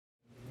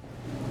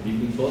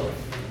people.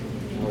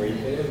 Or you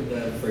can have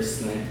the first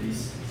slide,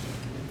 please.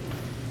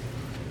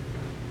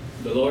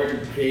 The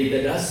Lord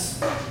created us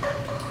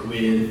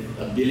with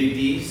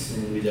abilities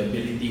and with the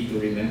ability to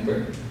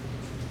remember.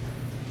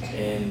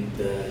 And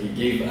He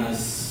gave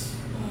us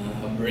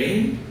a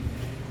brain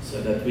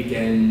so that we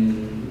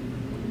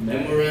can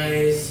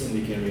memorize and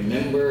we can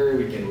remember,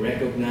 we can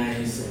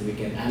recognize, and we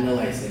can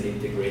analyze and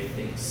integrate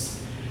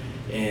things.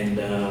 And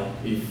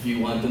if you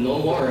want to know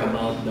more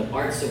about the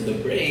parts of the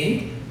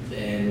brain,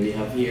 then we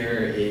have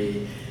here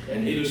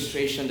an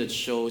illustration that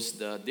shows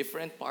the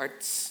different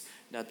parts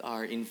that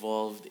are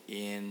involved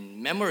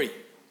in memory,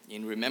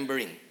 in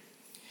remembering.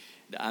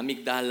 The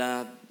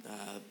amygdala,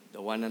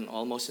 the one and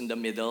almost in the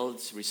middle,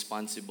 is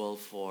responsible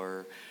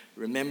for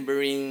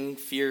remembering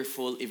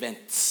fearful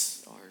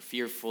events or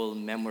fearful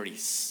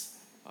memories,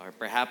 or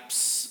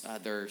perhaps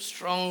other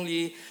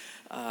strongly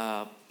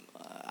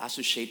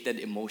associated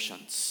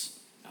emotions,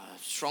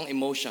 strong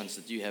emotions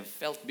that you have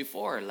felt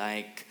before,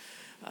 like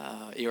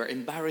your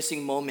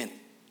embarrassing moment.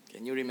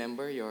 Can you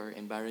remember your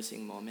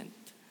embarrassing moment?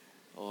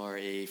 Or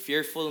a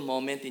fearful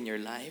moment in your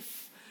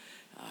life?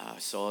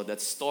 So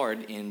that's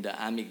stored in the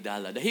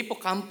amygdala. The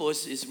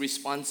hippocampus is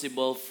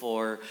responsible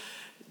for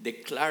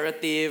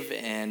declarative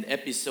and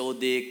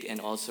episodic and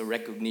also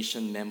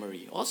recognition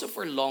memory. Also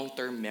for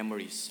long-term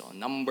memories. So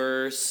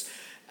numbers,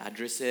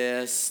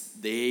 addresses,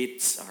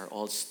 dates are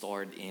all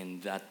stored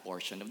in that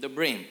portion of the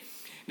brain.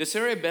 The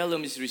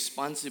cerebellum is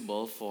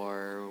responsible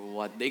for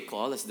what they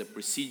call as the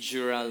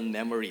procedural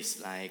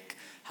memories, like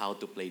how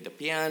to play the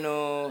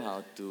piano,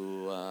 how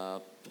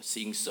to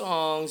sing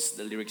songs,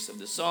 the lyrics of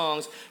the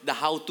songs, the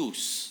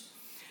how-tos.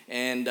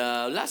 And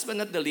last but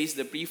not the least,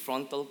 the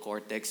prefrontal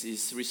cortex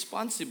is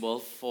responsible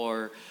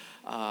for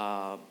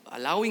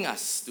allowing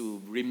us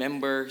to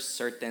remember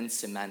certain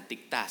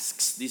semantic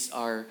tasks. These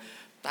are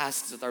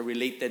tasks that are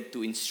related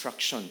to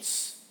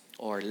instructions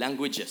or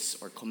languages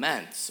or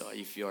commands. So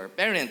if your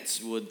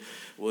parents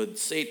would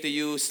say to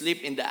you,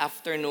 sleep in the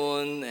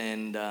afternoon,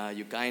 and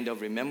you kind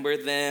of remember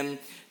them,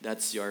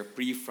 that's your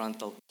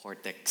prefrontal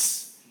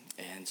cortex.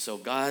 And so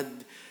God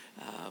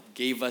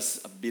gave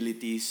us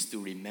abilities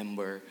to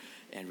remember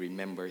and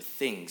remember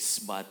things.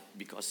 But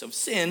because of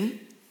sin,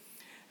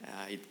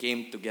 it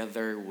came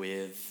together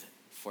with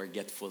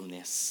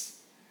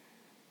forgetfulness.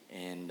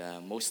 And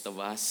most of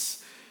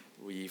us,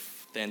 we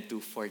tend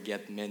to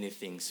forget many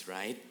things,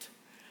 right?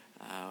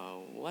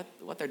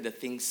 What are the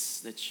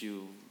things that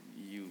you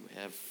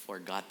have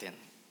forgotten?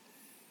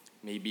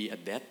 Maybe a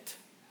debt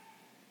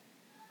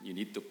you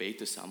need to pay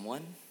to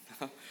someone.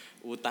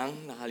 Utang,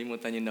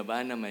 nakalimutan niyo na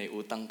ba na may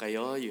utang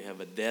kayo? You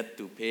have a debt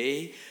to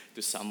pay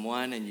to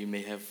someone and you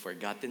may have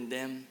forgotten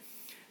them.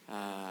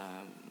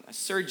 As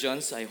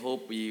surgeons, I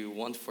hope we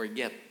won't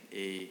forget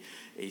a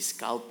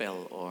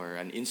scalpel or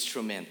an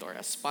instrument or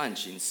a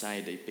sponge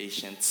inside a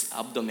patient's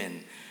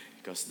abdomen,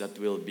 because that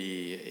will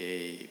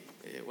be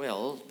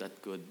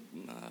that could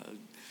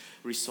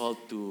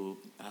result to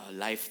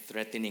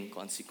life-threatening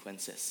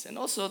consequences. And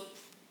also,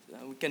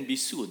 we can be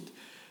sued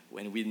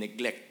when we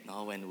neglect,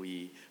 when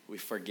we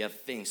forget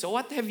things. So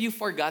what have you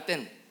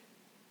forgotten?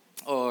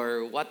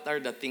 Or what are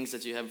the things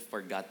that you have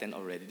forgotten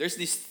already? There's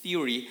this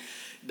theory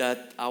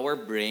that our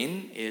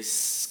brain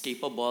is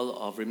capable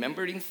of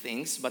remembering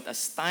things, but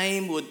as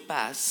time would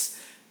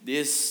pass,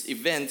 these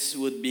events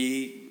would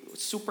be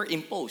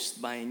superimposed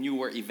by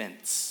newer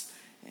events.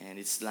 And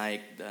it's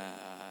like the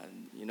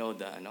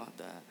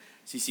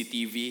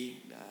CCTV,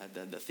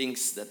 the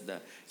things that the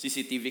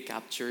CCTV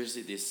captures,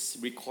 it is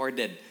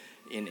recorded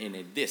in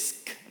a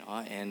disk.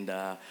 And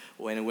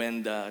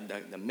when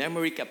the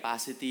memory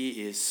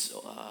capacity is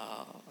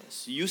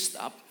used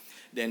up,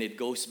 then it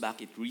goes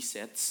back, it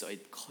resets, so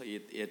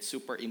it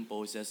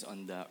superimposes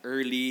on the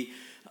early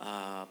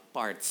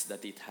parts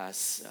that it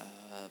has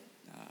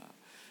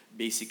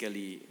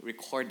basically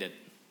recorded.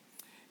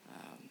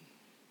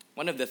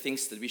 One of the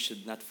things that we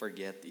should not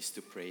forget is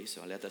to pray.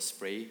 So let us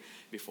pray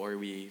before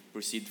we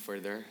proceed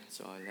further.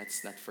 So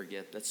let's not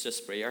forget. Let's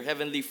just pray. Our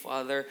Heavenly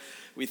Father,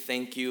 we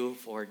thank you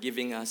for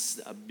giving us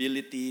the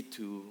ability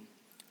to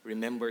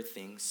remember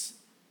things.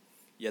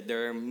 Yet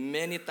there are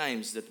many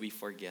times that we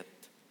forget.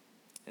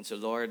 And so,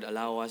 Lord,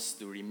 allow us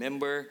to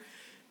remember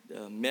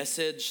the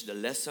message, the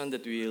lesson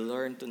that we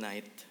learned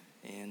tonight,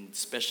 and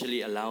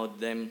especially allow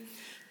them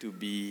to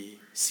be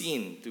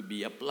seen, to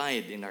be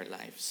applied in our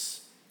lives,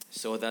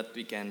 so that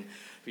we can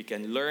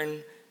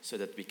learn, so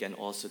that we can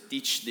also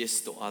teach this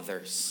to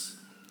others.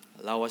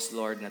 Allow us,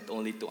 Lord, not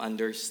only to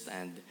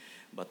understand,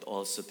 but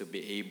also to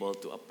be able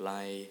to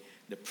apply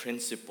the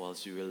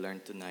principles we will learn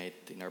tonight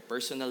in our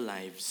personal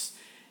lives,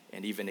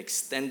 and even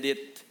extend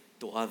it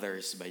to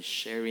others by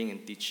sharing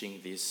and teaching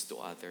this to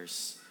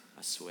others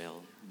as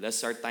well.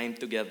 Bless our time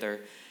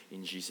together.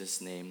 In Jesus'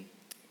 name,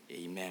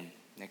 amen.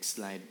 Next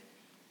slide.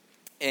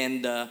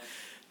 And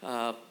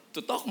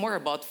to talk more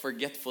about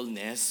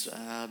forgetfulness,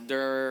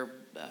 there are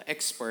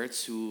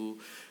experts who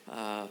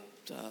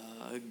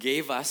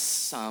gave us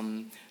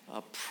some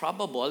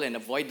probable and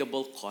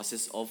avoidable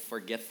causes of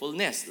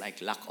forgetfulness,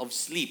 like lack of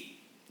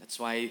sleep. That's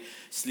why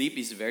sleep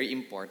is very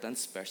important,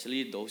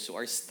 especially those who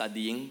are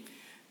studying.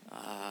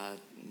 Uh,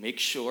 Make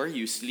sure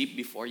you sleep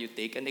before you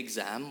take an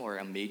exam or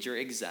a major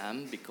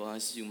exam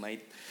because you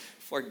might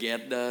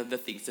forget the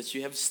things that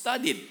you have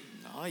studied,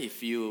 no,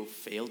 if you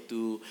fail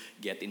to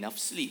get enough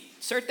sleep.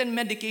 Certain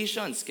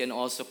medications can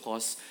also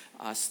cause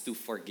us to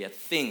forget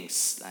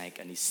things like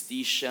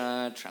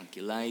anesthesia,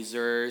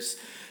 tranquilizers,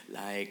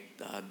 like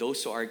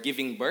those who are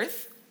giving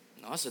birth.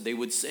 No, so they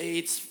would say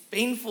it's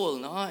painful,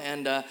 no,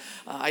 and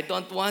I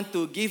don't want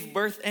to give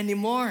birth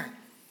anymore.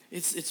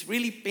 It's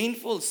really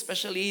painful,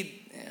 especially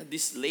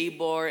this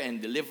labor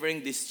and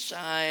delivering this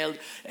child,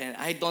 and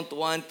I don't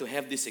want to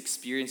have this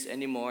experience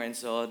anymore. And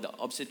so the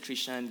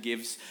obstetrician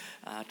gives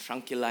a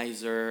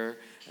tranquilizer,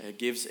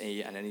 gives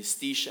an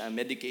anesthesia, a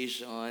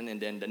medication, and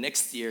then the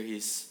next year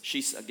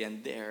she's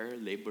again there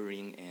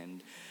laboring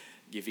and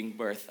giving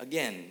birth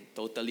again,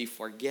 totally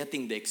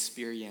forgetting the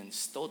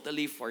experience,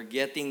 totally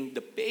forgetting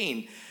the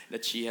pain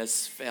that she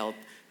has felt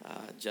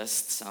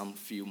just some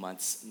few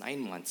months, 9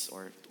 months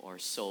or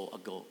so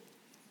ago.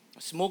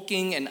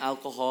 Smoking and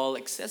alcohol,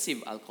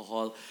 excessive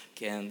alcohol,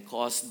 can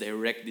cause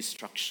direct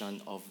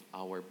destruction of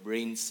our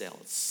brain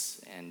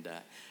cells, and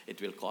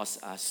it will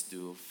cause us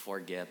to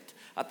forget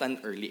at an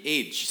early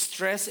age.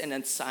 Stress and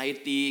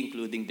anxiety,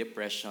 including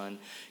depression,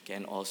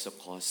 can also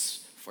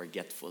cause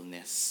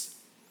forgetfulness.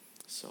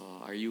 So,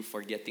 are you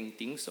forgetting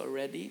things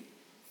already?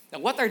 Now,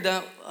 what are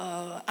the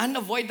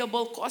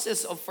unavoidable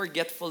causes of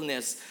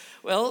forgetfulness?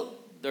 Well,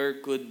 there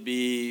could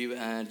be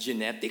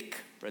genetic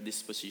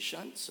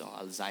predisposition. So,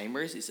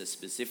 Alzheimer's is a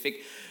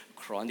specific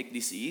chronic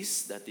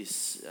disease that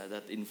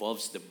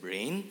involves the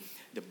brain.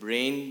 The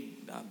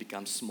brain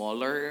becomes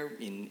smaller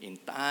in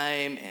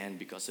time, and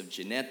because of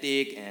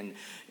genetic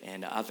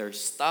and other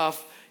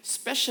stuff,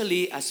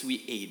 especially as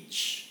we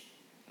age.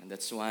 And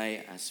that's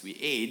why, as we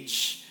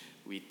age,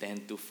 we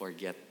tend to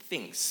forget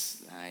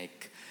things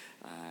like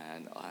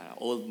an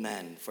old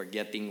man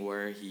forgetting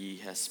where he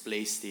has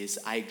placed his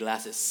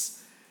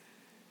eyeglasses.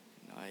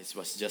 It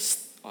was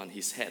just on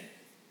his head,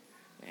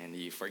 and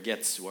he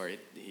forgets where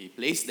he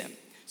placed them.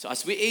 So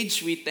as we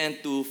age, we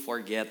tend to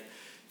forget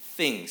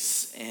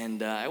things.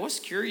 And I was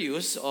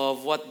curious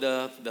of what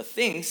the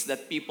things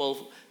that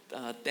people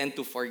tend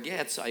to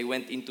forget. So I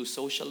went into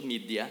social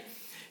media,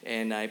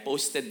 and I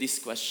posted this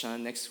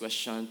question, next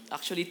question.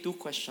 Actually, two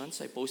questions.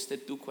 I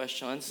posted two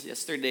questions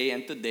yesterday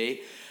and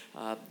today.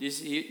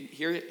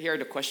 Here are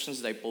the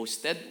questions that I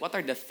posted. What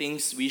are the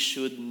things we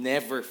should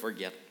never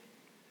forget?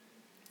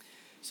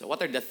 So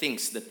what are the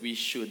things that we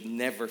should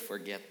never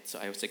forget? So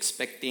I was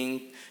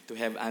expecting to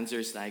have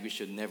answers like we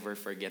should never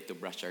forget to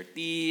brush our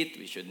teeth,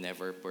 we should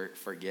never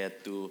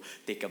forget to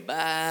take a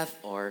bath,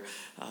 or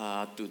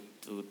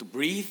to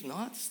breathe.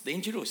 No, it's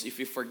dangerous. If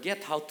we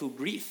forget how to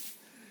breathe,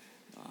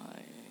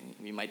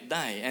 we might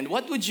die. And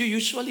what would you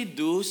usually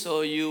do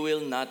so you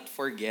will not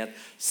forget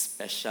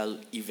special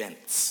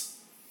events?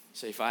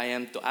 So if I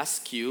am to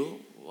ask you,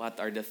 what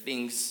are the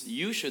things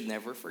you should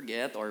never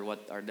forget, or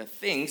what are the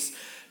things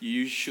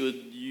you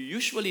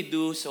usually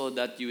do so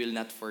that you will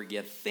not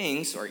forget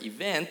things or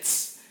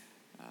events,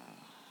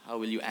 how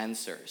will you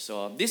answer?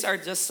 So these are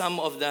just some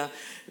of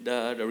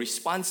the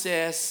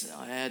responses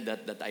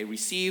that I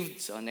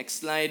received. So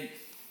next slide.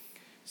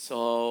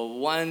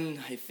 So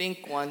I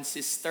think one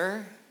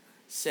sister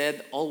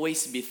said,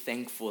 always be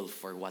thankful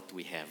for what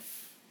we have.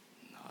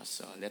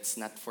 So let's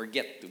not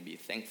forget to be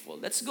thankful.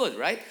 That's good,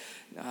 right?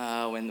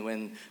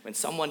 When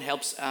someone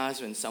helps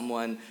us, when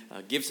someone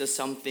gives us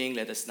something,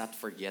 let us not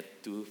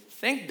forget to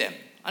thank them.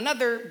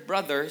 Another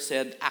brother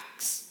said,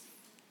 acts.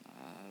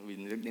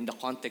 In the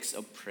context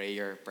of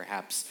prayer,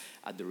 perhaps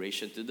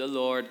adoration to the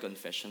Lord,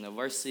 confession of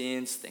our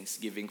sins,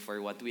 thanksgiving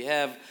for what we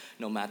have,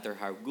 no matter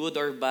how good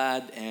or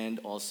bad, and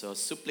also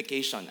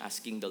supplication,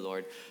 asking the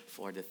Lord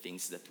for the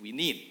things that we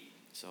need.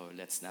 So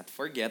let's not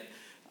forget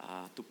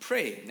to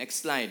pray. Next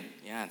slide.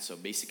 Yeah, so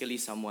basically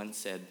someone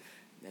said,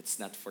 let's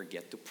not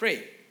forget to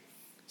pray.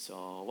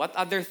 So what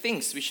other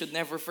things we should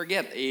never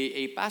forget?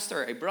 A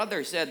pastor, a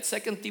brother said,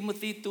 2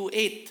 Timothy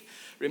 2:8,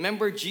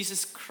 remember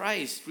Jesus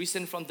Christ,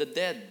 risen from the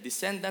dead,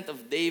 descendant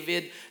of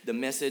David, the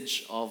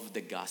message of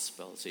the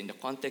gospel. So in the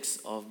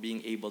context of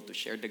being able to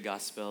share the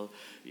gospel,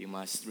 we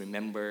must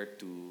remember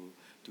to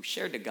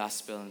share the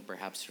gospel and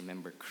perhaps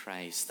remember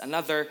Christ.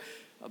 Another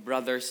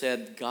brother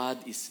said,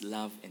 God is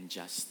love and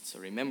just. So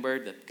remember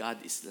that God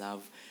is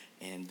love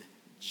and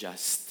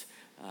just.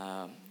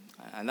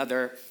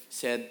 Another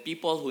said,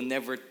 people who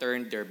never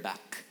turn their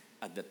back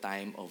at the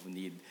time of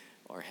need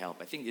or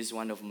help. I think this is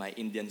one of my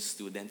Indian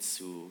students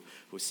who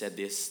said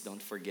this,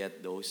 don't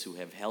forget those who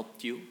have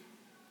helped you.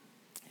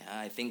 Yeah,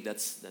 I think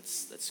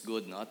that's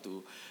good, no,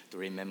 to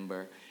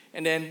remember.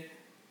 And then,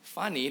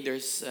 funny,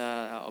 there's,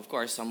 of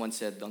course, someone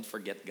said, don't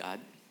forget God.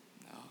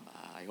 No,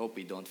 I hope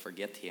we don't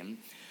forget Him.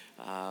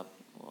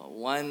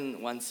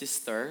 One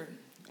sister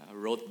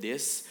wrote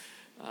this,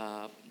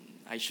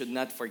 I should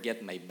not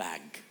forget my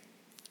bag.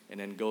 And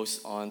then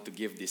goes on to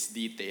give these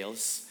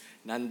details.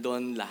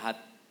 Nandun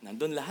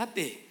lahat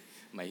eh.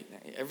 My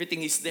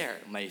everything is there.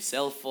 My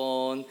cell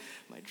phone,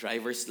 my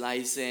driver's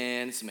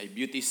license, my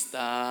beauty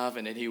stuff,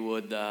 and then he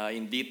would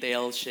in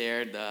detail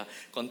share the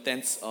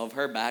contents of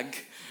her bag.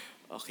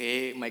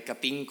 Okay, my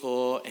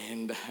katingko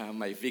and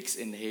my Vicks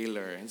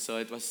inhaler. And so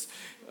it was,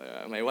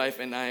 my wife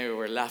and I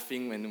were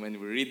laughing when we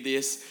read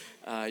this.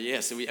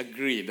 Yes, we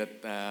agree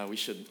that we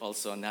should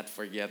also not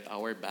forget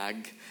our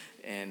bag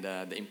and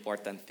the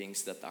important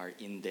things that are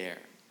in there.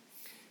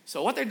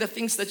 So, what are the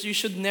things that you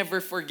should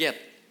never forget?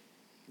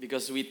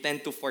 Because we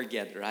tend to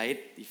forget, right?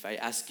 If I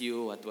ask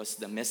you what was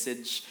the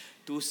message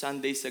 2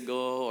 Sundays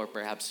ago, or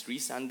perhaps 3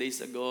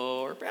 Sundays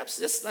ago, or perhaps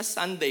just last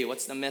Sunday,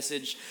 what's the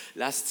message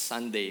last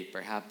Sunday?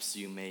 Perhaps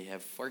you may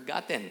have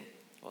forgotten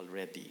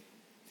already.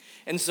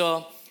 And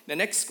so, the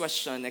next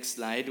question, next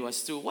slide,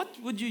 was to what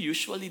would you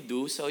usually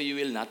do so you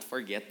will not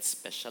forget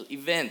special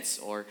events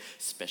or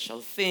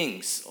special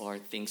things or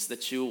things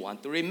that you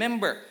want to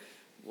remember?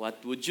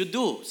 What would you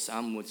do?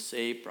 Some would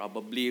say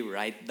probably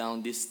write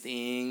down these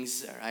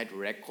things, right?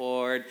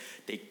 Record,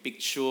 take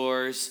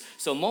pictures.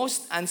 So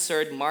most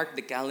answered mark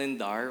the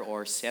calendar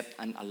or set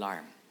an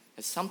alarm. It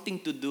has something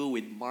to do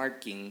with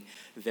marking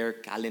their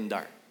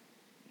calendar,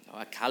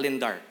 a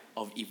calendar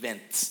of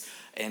events.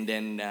 And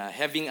then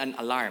having an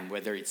alarm,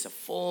 whether it's a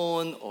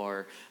phone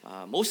or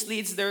mostly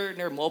it's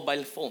their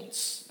mobile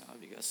phones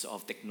because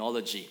of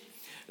technology.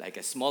 Like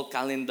a small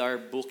calendar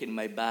book in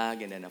my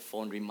bag and then a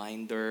phone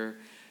reminder.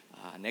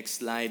 Next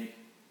slide.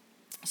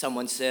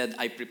 Someone said,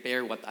 I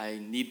prepare what I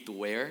need to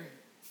wear.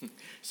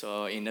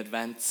 So in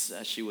advance,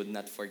 she would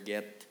not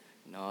forget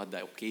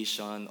the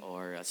occasion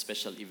or a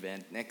special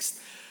event. Next,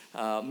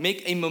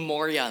 make a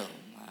memorial.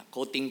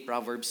 Quoting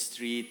Proverbs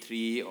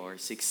 3:3 or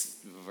 6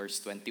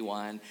 verse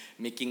 21,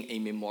 making a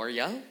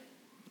memorial.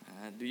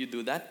 Do you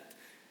do that?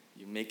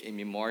 You make a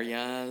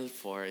memorial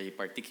for a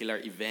particular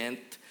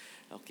event.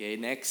 Okay,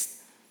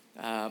 next.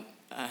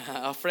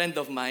 A friend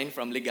of mine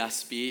from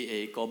Legazpi,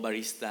 a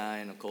co-barista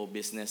and a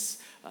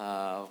co-business,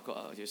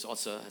 he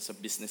also has a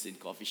business in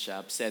coffee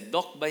shop, said,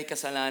 Doc, may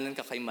kasalanan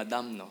ka kay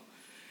Madam, no?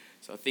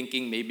 So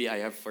thinking maybe I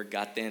have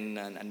forgotten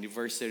an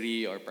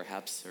anniversary or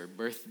perhaps her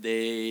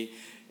birthday.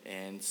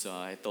 And so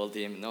I told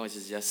him, no,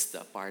 it's just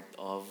a part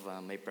of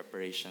my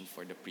preparation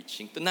for the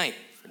preaching tonight,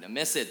 for the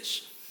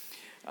message.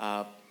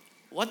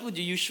 What would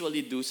you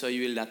usually do so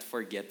you will not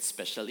forget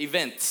special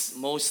events?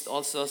 Most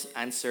also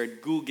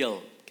answered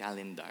Google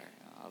Calendar.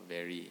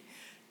 Very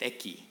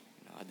techie.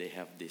 They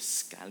have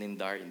this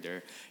calendar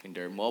in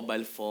their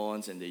mobile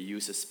phones, and they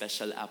use a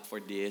special app for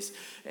this,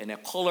 and a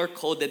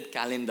color-coded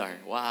calendar.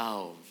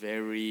 Wow,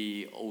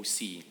 very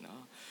OC.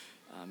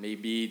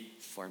 Maybe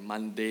for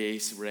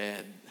Mondays,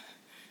 red,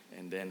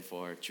 and then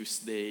for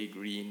Tuesday,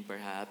 green,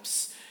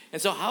 perhaps. And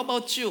so, how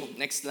about you?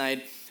 Next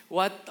slide.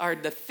 What are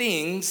the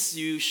things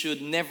you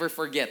should never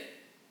forget?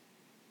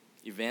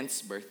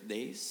 Events,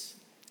 birthdays.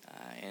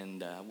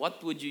 And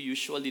what would you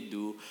usually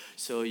do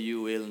so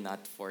you will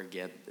not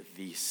forget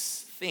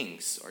these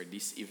things or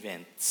these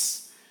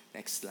events?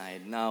 Next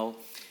slide. Now,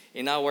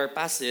 in our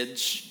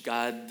passage,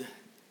 God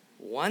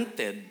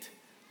wanted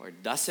or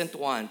doesn't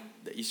want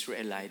the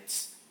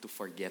Israelites to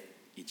forget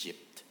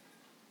Egypt.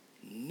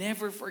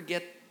 Never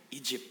forget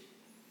Egypt.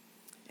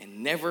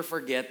 And never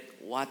forget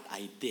what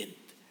I did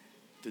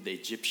to the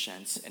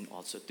Egyptians and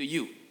also to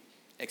you.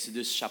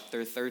 Exodus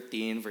chapter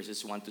 13,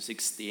 verses 1 to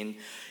 16,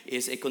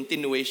 is a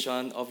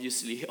continuation,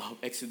 obviously, of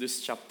Exodus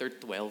chapter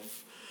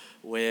 12,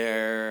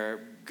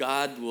 where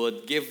God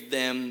would give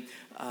them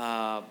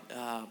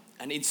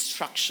an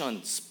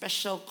instruction,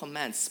 special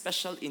commands,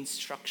 special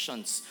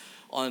instructions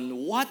on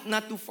what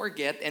not to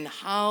forget and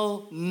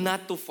how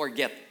not to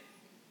forget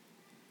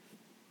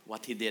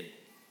what He did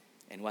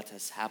and what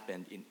has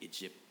happened in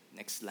Egypt.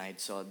 Next slide.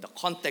 So the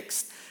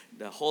context,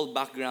 the whole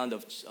background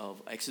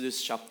of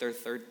Exodus chapter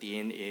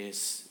 13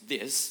 is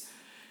this.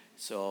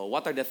 So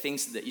what are the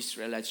things the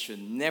Israelites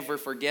should never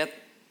forget?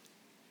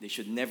 They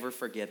should never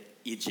forget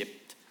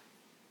Egypt.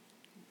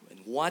 And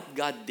what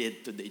God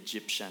did to the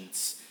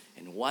Egyptians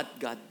and what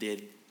God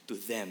did to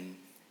them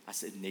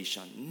as a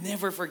nation.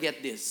 Never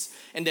forget this.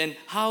 And then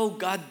how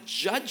God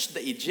judged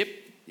the Egypt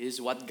is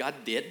what God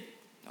did.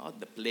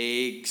 The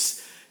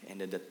plagues, and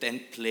then the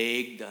 10th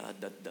plague,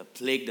 the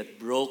plague that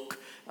broke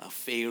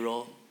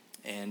Pharaoh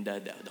and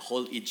the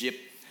whole Egypt,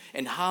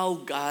 and how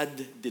God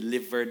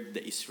delivered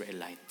the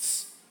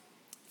Israelites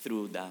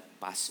through the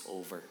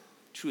Passover,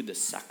 through the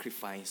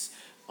sacrifice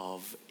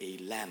of a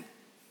lamb.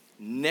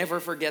 Never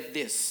forget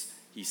this,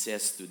 He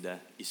says to the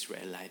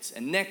Israelites.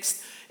 And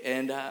next,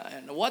 and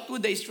what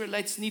would the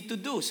Israelites need to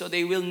do so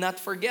they will not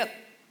forget?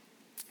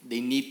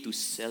 They need to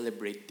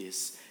celebrate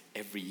this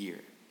every year.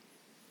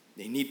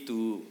 They need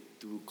to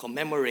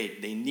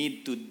commemorate. They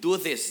need to do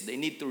this. They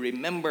need to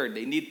remember.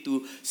 They need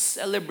to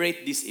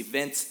celebrate these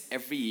events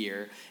every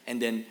year,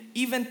 and then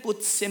even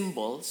put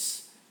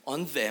symbols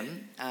on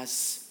them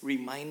as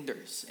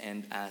reminders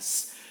and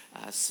as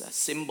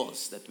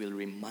symbols that will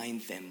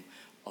remind them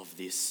of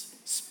this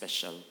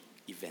special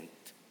event.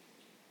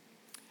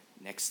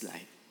 Next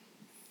slide.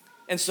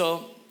 And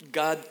so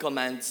God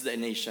commands the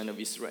nation of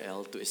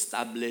Israel to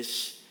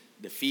establish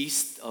the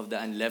Feast of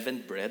the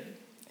Unleavened Bread.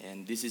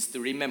 And this is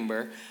to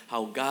remember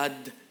how God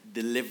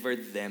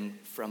delivered them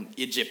from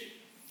Egypt.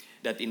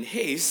 That in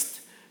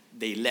haste,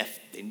 they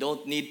left. They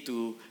don't need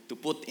to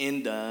put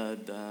in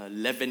the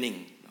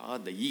leavening,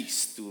 the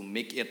yeast, to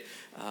make it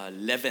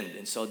leavened.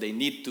 And so they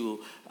need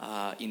to,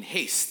 in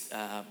haste,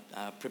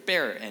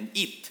 prepare and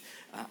eat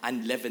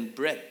unleavened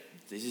bread.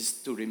 This is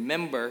to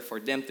remember, for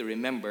them to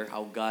remember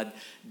how God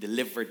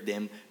delivered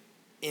them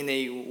in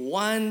a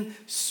one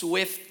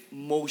swift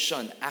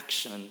motion,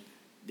 action,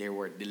 they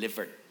were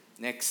delivered.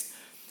 Next,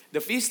 the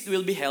feast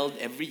will be held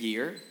every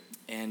year,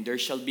 and there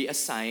shall be a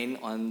sign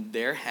on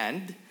their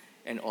hand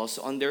and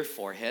also on their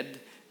forehead,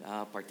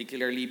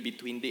 particularly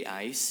between the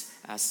eyes,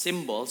 as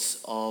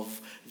symbols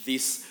of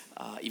this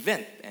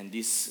event and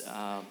this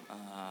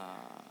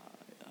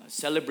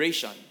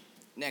celebration.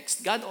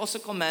 Next, God also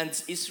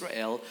commands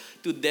Israel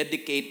to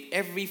dedicate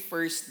every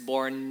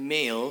firstborn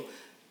male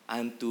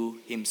unto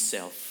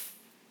himself.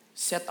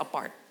 Set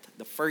apart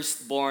the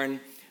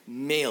firstborn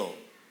male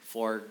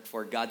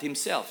for God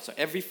himself. So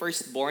every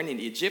firstborn in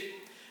Egypt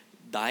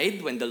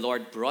died when the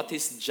Lord brought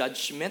his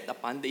judgment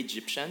upon the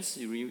Egyptians.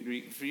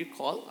 You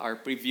recall our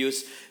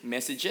previous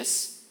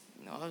messages.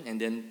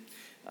 And then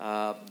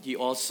he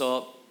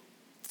also...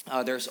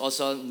 there's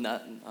also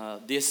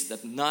this,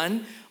 that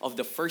none of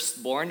the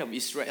firstborn of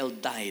Israel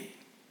died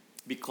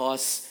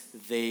because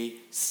they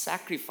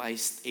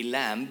sacrificed a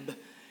lamb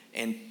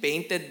and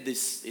painted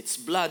its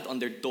blood on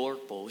their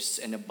doorposts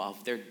and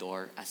above their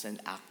door as an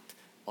act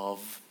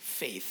of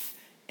faith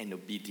and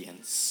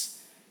obedience.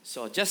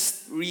 So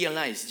just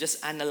realize, just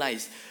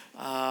analyze,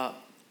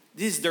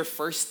 this is their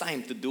first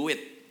time to do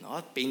it.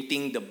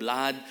 Painting the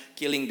blood,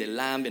 killing the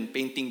lamb, and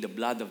painting the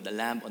blood of the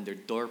lamb on their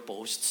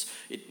doorposts.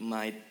 It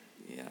might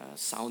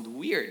sound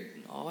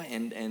weird,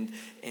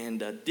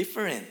 and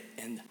different.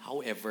 And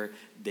however,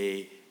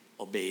 they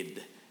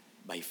obeyed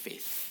by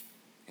faith.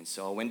 And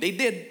so when they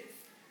did,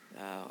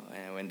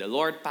 when the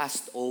Lord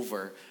passed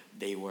over,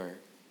 they were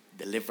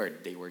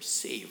delivered. They were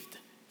saved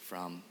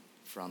from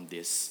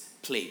this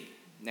plague.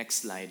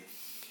 Next slide.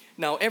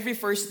 Now, every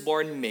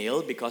firstborn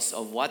male, because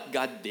of what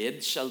God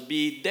did, shall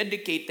be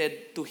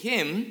dedicated to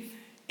him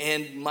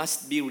and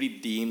must be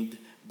redeemed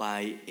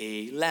by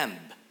a lamb.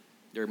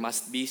 There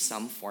must be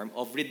some form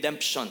of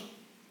redemption.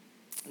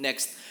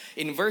 Next,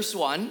 in verse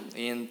 1,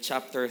 in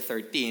chapter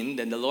 13,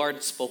 then the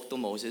Lord spoke to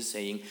Moses,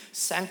 saying,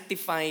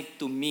 "Sanctify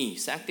to me."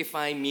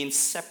 Sanctify means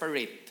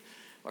separate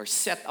or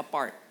set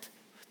apart.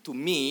 To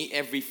me,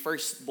 every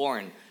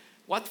firstborn.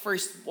 What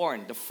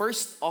firstborn? The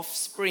first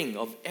offspring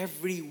of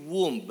every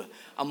womb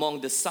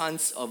among the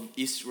sons of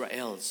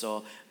Israel.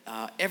 So,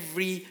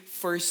 every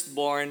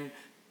firstborn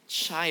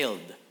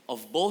child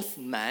of both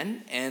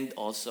man and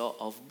also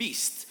of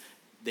beast.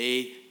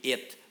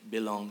 It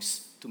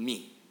belongs to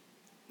me.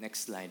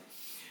 Next slide.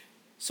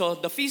 So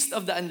the Feast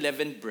of the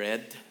Unleavened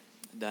Bread,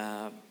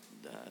 the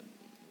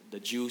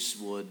Jews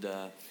would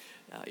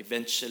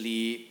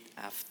eventually,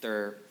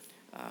 after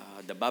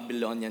the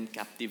Babylonian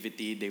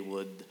captivity, they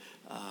would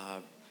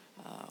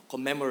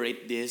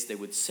commemorate this, they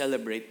would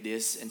celebrate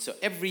this. And so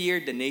every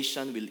year the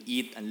nation will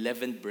eat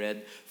unleavened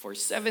bread for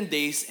 7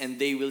 days, and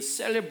they will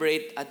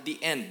celebrate at the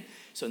end.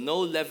 So no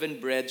leavened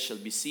bread shall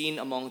be seen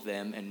among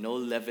them, and no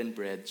leavened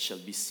bread shall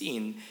be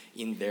seen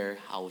in their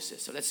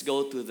houses. So let's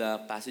go to the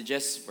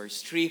passages.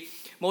 Verse 3,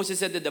 Moses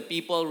said to the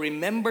people,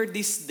 "Remember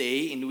this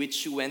day in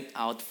which you went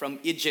out from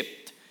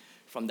Egypt,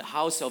 from the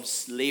house of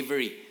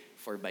slavery.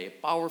 For by a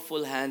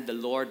powerful hand the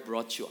Lord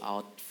brought you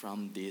out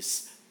from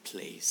this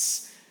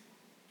place.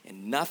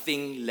 And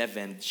nothing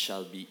leavened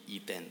shall be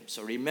eaten."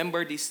 So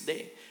remember this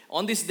day.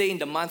 On this day in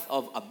the month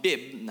of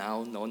Abib,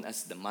 now known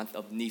as the month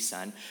of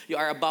Nisan, you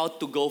are about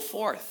to go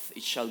forth.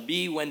 It shall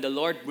be when the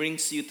Lord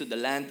brings you to the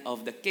land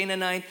of the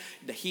Canaanite,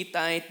 the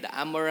Hittite, the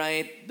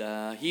Amorite,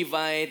 the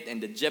Hivite, and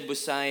the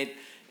Jebusite,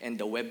 and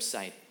the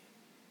website.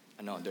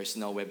 No, there's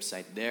no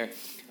website there.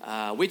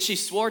 Which he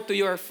swore to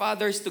your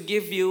fathers to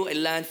give you, a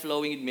land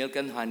flowing with milk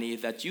and honey,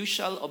 that you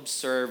shall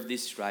observe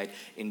this rite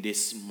in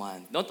this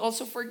month. Don't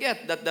also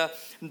forget that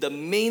the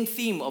main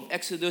theme of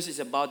Exodus is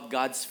about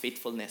God's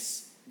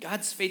faithfulness.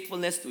 God's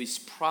faithfulness to his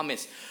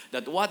promise.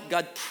 That what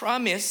God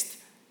promised,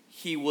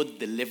 he would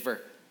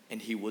deliver,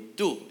 and he would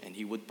do, and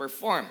he would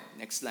perform.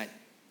 Next slide.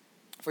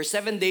 For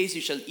 7 days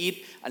you shall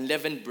eat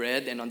unleavened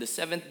bread, and on the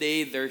 7th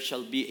day there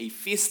shall be a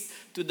feast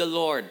to the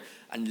Lord.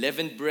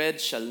 Unleavened bread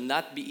shall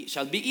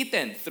be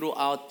eaten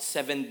throughout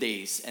 7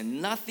 days,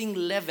 and nothing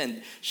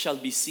leavened shall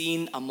be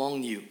seen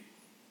among you.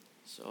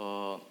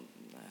 So,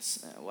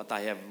 what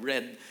I have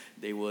read,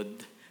 they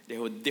would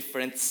have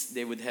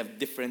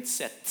different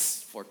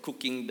sets for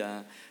cooking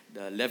the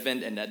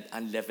leavened and the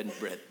unleavened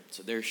bread.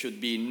 So there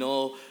should be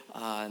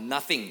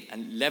nothing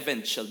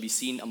unleavened shall be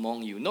seen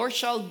among you, nor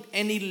shall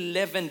any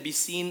leaven be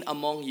seen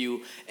among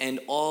you and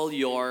all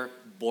your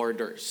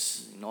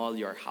borders, in all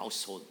your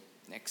household.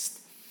 Next.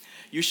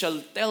 You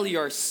shall tell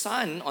your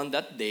son on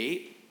that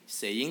day,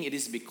 saying, "It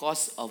is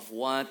because of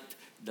what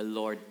the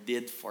Lord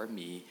did for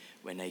me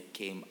when I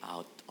came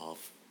out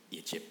of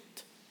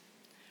Egypt."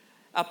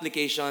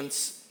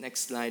 Applications,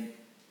 next slide.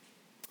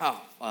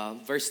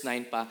 Verse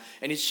 9 pa,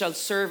 and it shall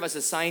serve as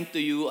a sign to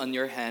you on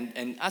your hand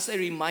and as a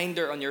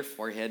reminder on your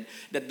forehead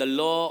that the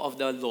law of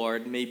the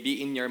Lord may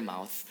be in your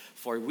mouth.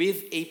 For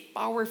with a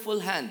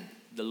powerful hand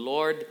the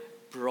Lord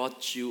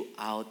brought you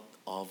out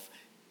of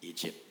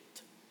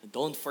Egypt.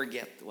 Don't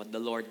forget what the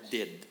Lord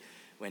did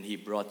when He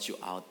brought you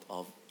out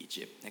of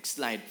Egypt. Next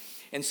slide.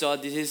 And so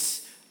this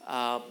is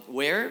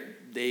where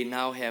they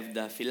now have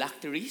the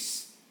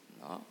phylacteries.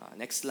 No?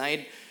 Next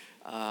slide.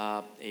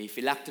 A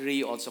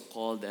phylactery, also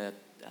called a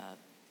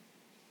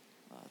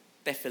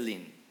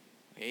tefillin.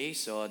 Okay,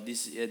 so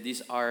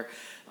these are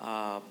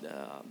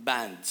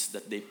bands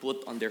that they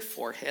put on their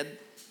forehead,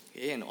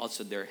 okay, and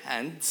also their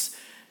hands.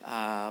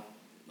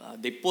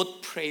 They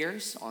put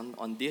prayers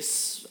on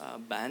these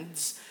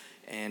bands,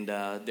 and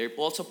they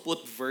also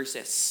put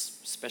verses,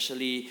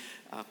 especially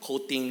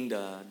quoting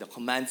the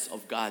commands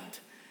of God.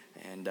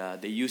 And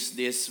they use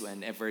this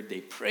whenever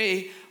they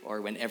pray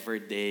or whenever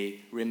they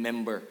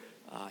remember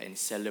and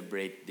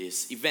celebrate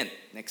this event.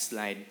 Next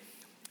slide.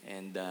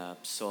 And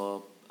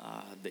so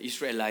the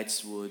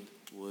Israelites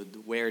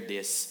would wear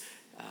this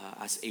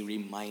as a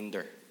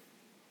reminder.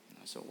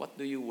 So what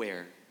do you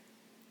wear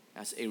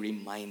as a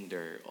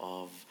reminder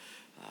of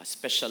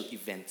special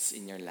events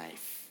in your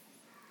life?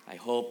 I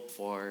hope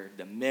for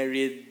the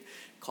married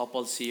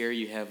couples here,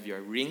 you have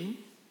your ring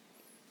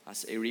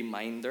as a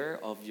reminder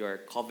of your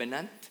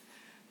covenant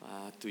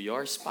to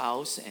your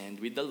spouse and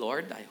with the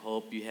Lord. I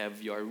hope you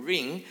have your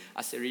ring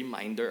as a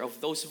reminder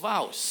of those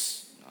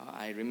vows.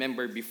 I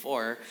remember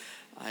before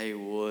I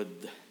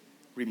would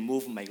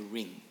remove my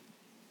ring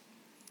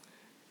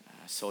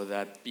so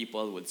that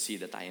people would see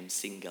that I am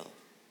single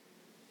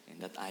and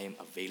that I am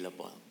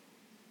available.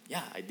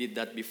 Yeah, I did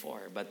that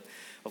before. But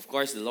of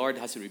course, the Lord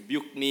has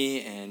rebuked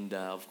me, and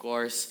of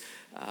course,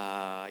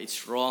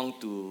 it's wrong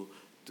to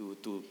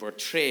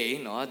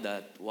portray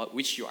that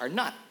which you are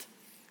not.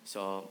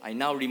 So I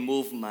now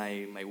remove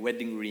my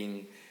wedding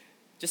ring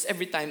just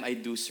every time I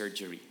do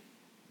surgery,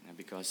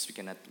 because we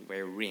cannot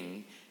wear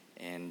ring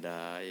and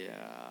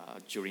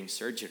during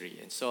surgery.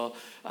 And so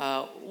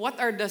what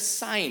are the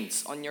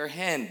signs on your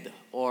hand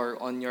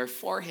or on your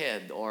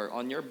forehead or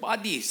on your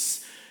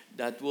bodies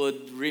that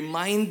would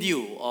remind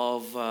you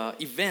of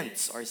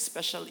events or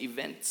special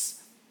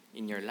events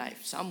in your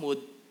life? Some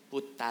would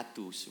put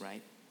tattoos,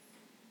 right?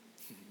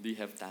 Do you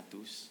have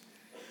tattoos?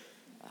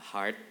 A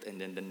heart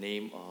and then the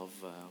name of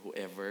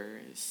whoever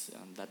is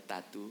on that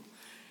tattoo.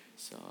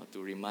 So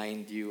to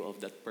remind you of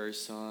that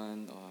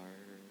person or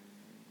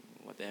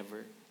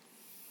whatever.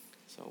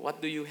 So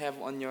what do you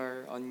have on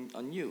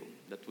you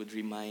that would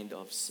remind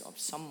of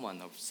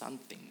someone, of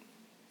something?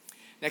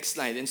 Next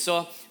slide. And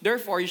so,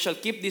 therefore, you shall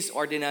keep this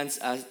ordinance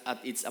at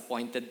its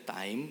appointed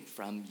time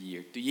from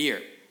year to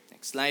year.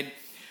 Next slide.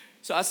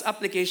 So as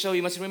application,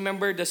 we must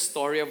remember the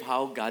story of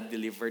how God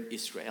delivered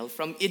Israel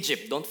from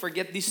Egypt. Don't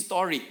forget this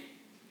story.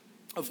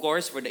 Of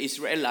course, for the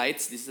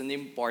Israelites, this is an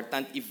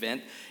important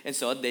event, and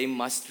so they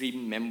must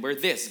remember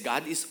this.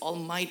 God is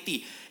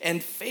almighty,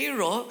 and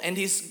Pharaoh and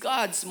his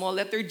God, small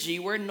letter G,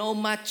 were no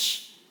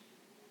match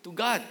to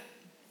God.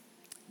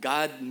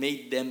 God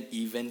made them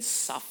even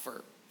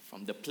suffer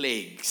from the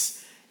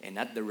plagues, and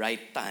at the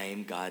right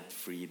time, God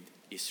freed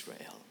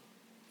Israel.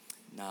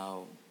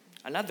 Now,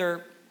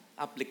 another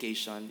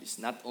application is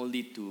not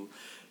only to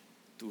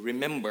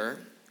remember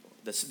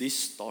this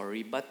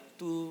story, but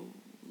to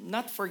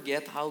not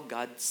forget how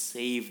God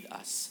saved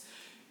us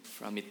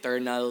from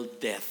eternal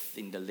death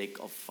in the lake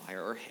of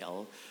fire or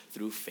hell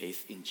through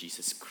faith in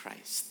Jesus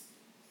Christ.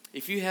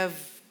 If you have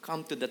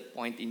come to that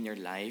point in your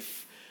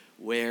life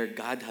where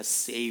God has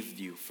saved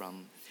you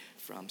from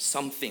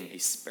something,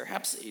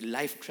 perhaps a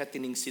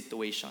life-threatening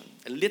situation,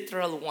 a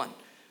literal one,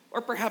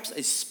 or perhaps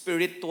a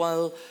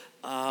spiritual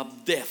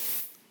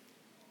death,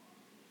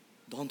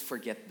 don't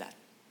forget that.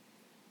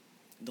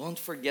 Don't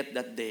forget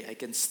that day. I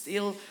can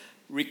still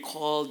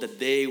recall the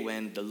day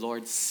when the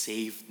Lord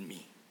saved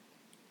me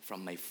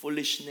from my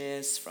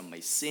foolishness, from my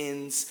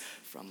sins,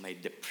 from my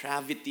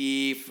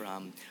depravity,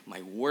 from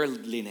my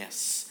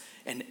worldliness.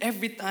 And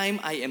every time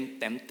I am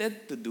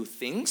tempted to do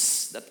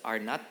things that are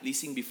not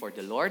pleasing before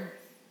the Lord,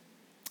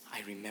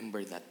 I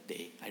remember that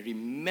day. I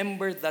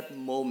remember that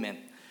moment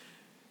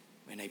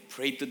when I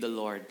prayed to the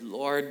Lord,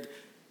 Lord,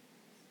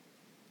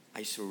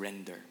 I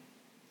surrender.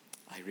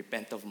 I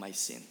repent of my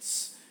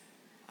sins.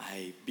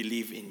 I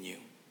believe in you.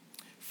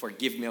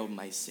 Forgive me of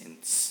my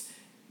sins.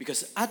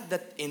 Because at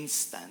that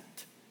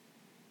instant,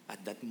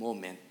 at that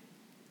moment,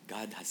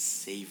 God has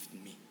saved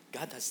me.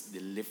 God has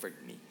delivered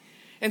me.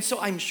 And so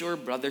I'm sure,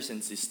 brothers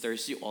and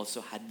sisters, you also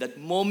had that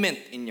moment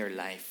in your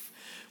life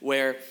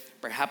where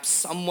perhaps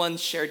someone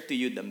shared to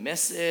you the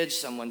message,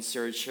 someone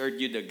shared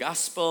you the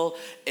gospel,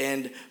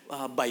 and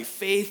by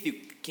faith you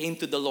came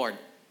to the Lord.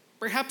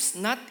 Perhaps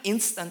not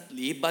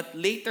instantly, but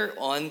later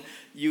on,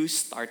 you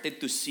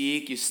started to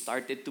seek, you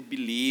started to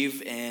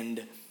believe,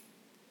 and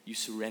you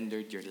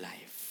surrendered your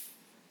life.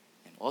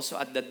 And also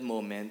at that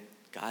moment,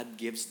 God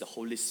gives the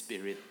Holy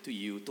Spirit to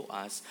you, to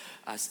us,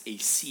 as a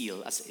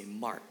seal, as a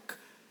mark,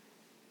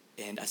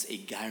 and as a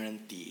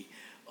guarantee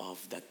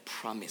of that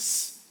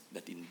promise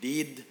that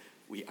indeed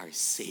we are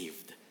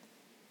saved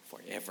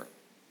forever.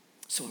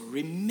 So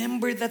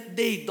remember that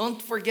day.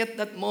 Don't forget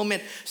that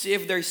moment. So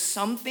if there's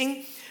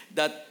something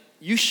that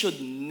you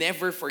should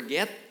never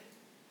forget,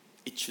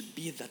 it should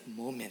be that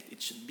moment.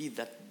 It should be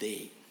that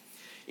day.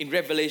 In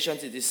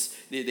Revelations,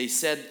 they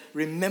said,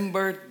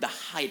 remember the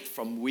height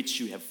from which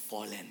you have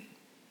fallen.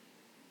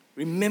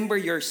 Remember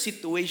your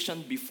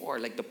situation before,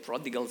 like the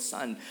prodigal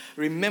son.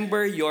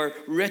 Remember your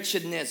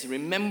wretchedness.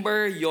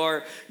 Remember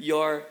your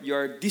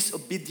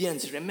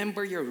disobedience.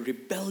 Remember your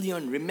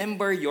rebellion.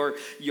 Remember your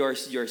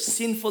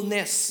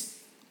sinfulness.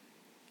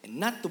 And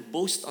not to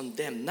boast on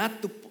them,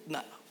 not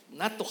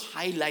to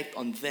highlight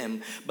on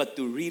them, but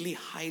to really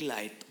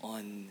highlight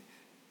on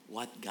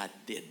what God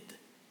did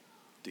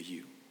to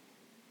you.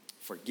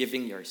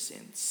 Forgiving your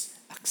sins,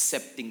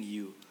 accepting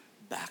you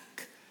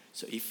back.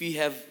 So if you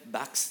have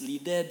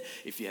backslided,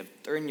 if you have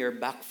turned your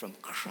back from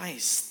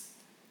Christ,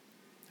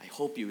 I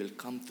hope you will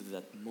come to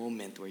that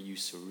moment where you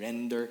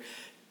surrender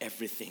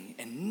everything.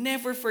 And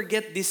never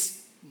forget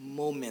this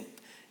moment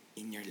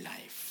in your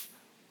life.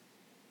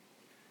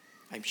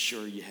 I'm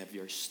sure you have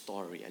your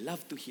story. I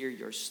love to hear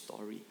your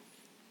story.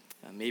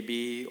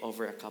 Maybe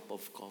over a cup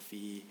of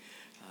coffee,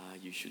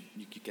 you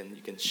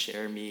can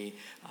share me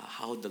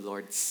how the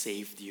Lord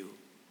saved you.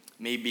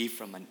 Maybe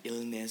from an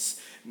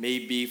illness,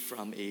 maybe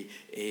from a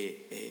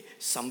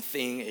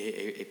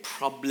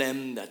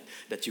problem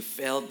that you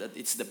felt that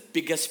it's the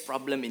biggest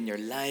problem in your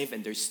life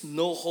and there's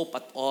no hope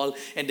at all,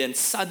 and then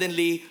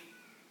suddenly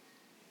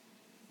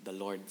the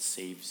Lord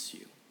saves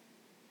you.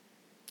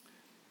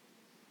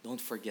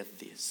 Don't forget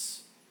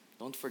this.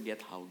 Don't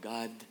forget how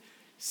God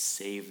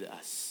saved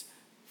us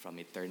from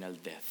eternal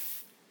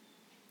death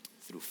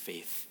through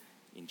faith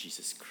in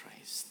Jesus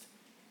Christ.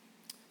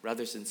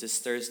 Brothers and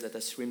sisters, let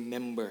us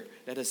remember,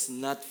 let us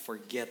not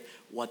forget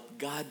what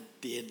God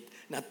did,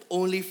 not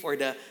only for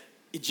the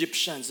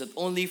Egyptians, not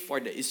only for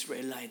the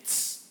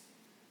Israelites,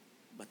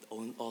 but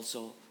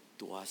also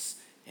to us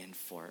and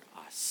for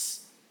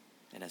us.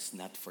 Let us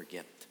not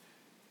forget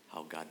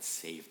how God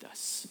saved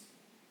us.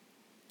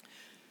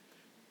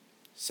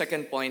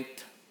 Second point,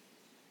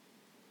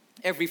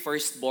 every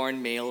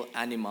firstborn male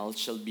animal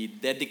shall be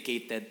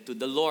dedicated to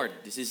the Lord.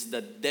 This is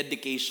the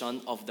dedication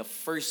of the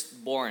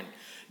firstborn.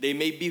 They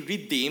may be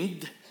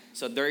redeemed,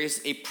 so there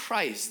is a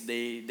price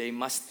they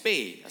must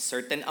pay, a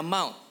certain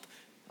amount,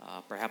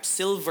 perhaps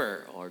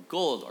silver or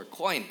gold or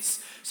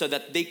coins, so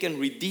that they can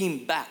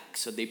redeem back.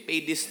 So they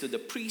pay this to the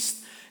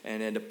priest,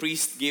 and then the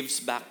priest gives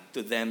back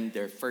to them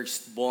their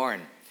firstborn.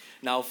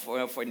 Now,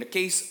 for in the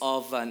case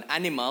of an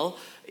animal,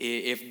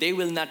 if they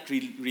will not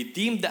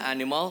redeem the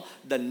animal,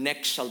 the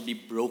neck shall be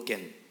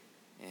broken,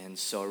 and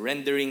so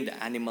rendering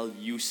the animal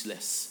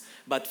useless.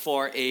 But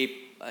for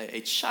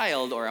a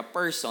child or a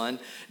person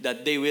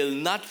that they will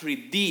not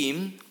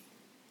redeem,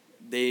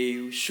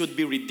 they should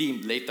be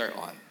redeemed later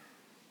on.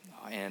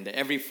 And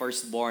every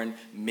firstborn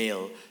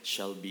male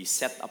shall be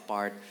set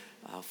apart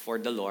for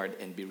the Lord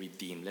and be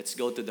redeemed. Let's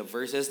go to the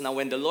verses. Now,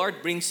 when the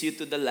Lord brings you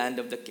to the land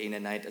of the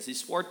Canaanite, as he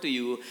swore to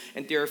you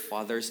and to your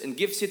fathers, and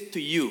gives it to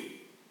you,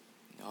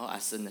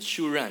 as an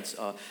assurance,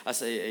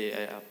 as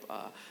an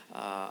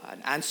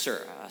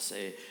answer, as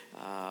a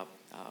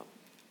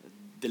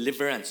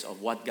deliverance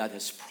of what God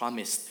has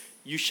promised,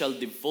 you shall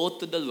devote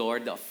to the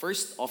Lord the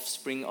first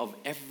offspring of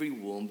every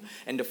womb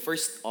and the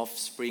first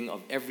offspring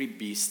of every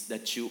beast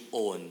that you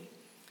own.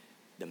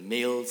 The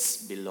males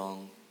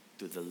belong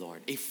to the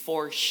Lord. A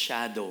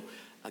foreshadow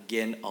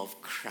again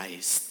of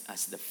Christ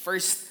as the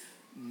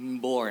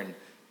firstborn,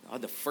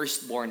 the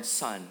firstborn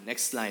son.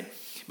 Next line.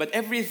 But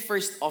every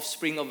first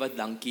offspring of a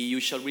donkey you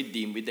shall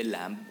redeem with a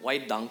lamb. Why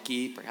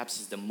donkey? Perhaps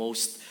is the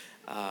most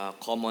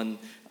common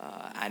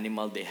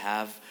animal they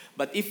have.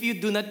 But if you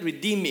do not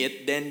redeem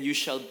it, then you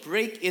shall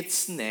break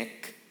its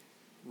neck,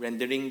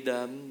 rendering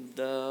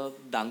the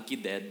donkey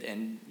dead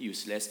and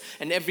useless.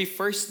 And every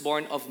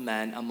firstborn of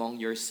man among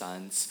your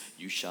sons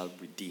you shall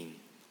redeem.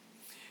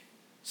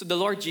 So the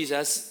Lord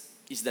Jesus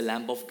is the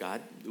Lamb of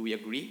God. Do we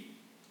agree?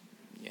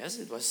 Yes,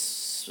 it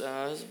was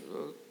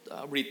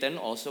written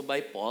also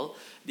by Paul,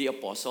 the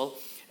apostle,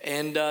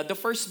 and the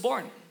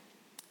firstborn.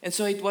 And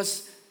so it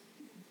was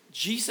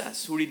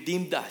Jesus who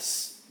redeemed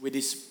us with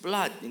his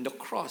blood on the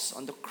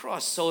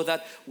cross, so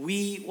that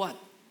we, what?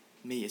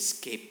 May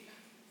escape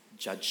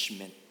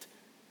judgment.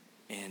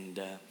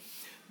 And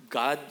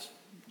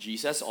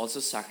Jesus also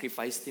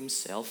sacrificed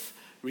himself,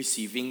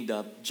 receiving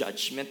the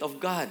judgment of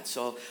God.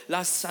 So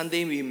last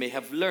Sunday we may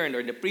have learned,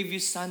 or the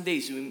previous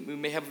Sundays we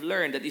may have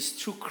learned, that it's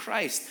through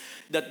Christ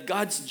that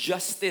God's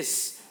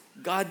justice,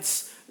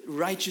 God's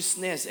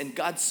righteousness, and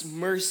God's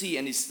mercy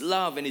and his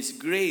love and his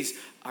grace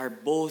are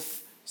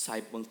both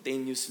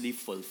simultaneously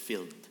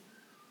fulfilled.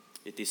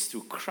 It is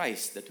through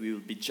Christ that we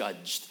will be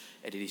judged,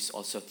 and it is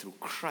also through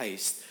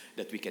Christ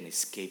that we can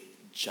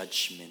escape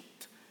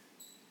judgment.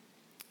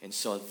 And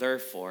so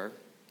therefore,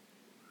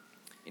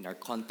 in our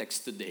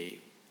context today,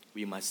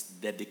 we must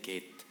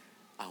dedicate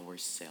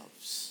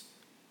ourselves.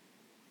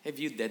 Have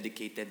you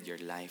dedicated your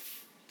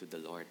life to the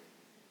Lord?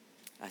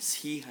 As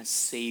he has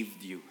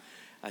saved you,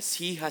 as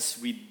He has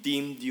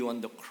redeemed you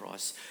on the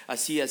cross,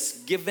 as He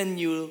has given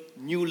you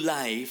new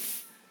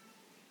life,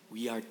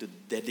 we are to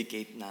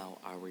dedicate now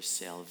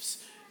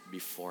ourselves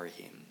before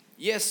Him.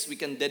 Yes, we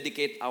can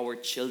dedicate our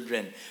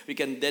children. We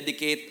can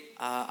dedicate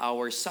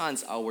our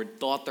sons, our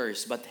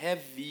daughters. But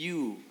have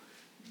you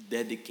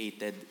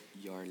dedicated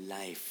your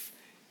life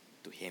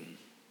to Him?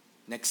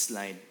 Next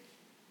slide.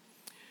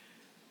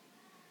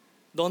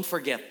 Don't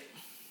forget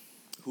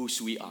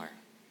whose we are.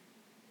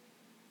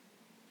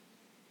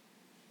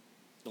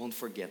 Don't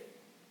forget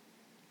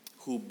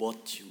who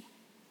bought you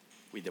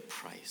with a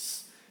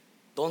price.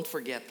 Don't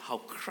forget how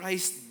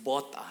Christ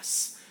bought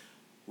us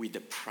with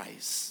a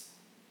price.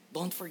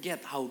 Don't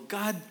forget how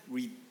God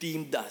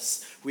redeemed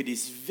us with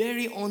His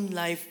very own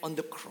life on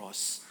the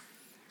cross,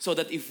 so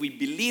that if we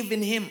believe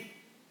in Him,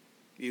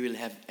 we will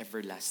have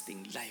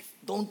everlasting life.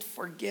 Don't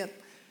forget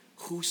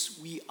whose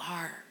we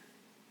are.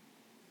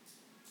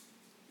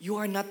 You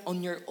are not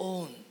on your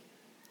own.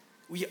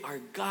 We are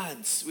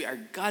God's. We are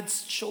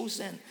God's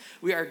chosen.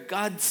 We are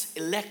God's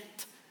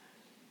elect.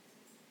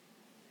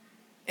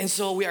 And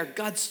so we are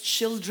God's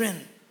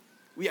children.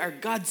 We are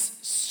God's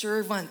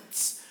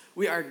servants.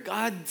 We are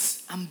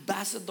God's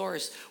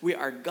ambassadors. We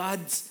are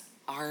God's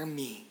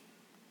army.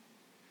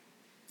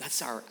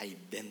 That's our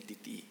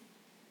identity.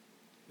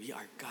 We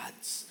are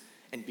God's.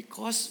 And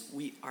because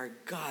we are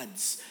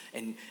God's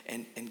and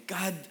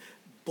God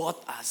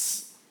bought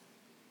us,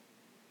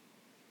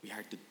 we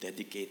are to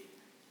dedicate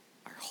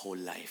our whole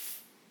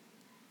life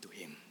to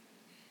Him.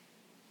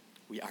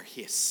 We are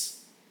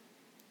His.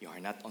 You are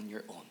not on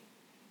your own.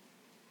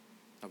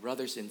 Now,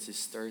 brothers and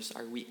sisters,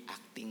 are we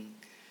acting?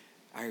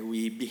 Are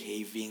we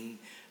behaving?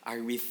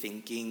 Are we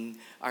thinking?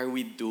 Are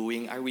we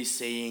doing? Are we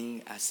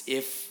saying as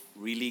if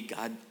really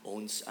God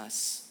owns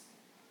us?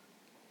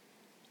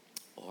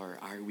 Or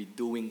are we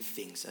doing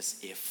things as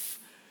if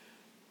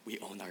we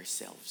own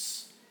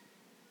ourselves?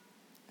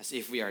 As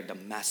if we are the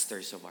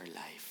masters of our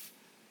lives.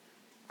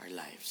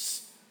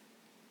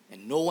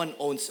 And no one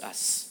owns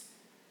us.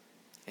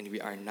 And we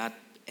are not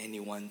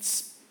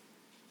anyone's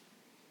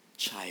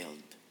child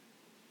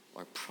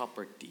or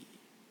property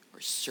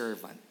or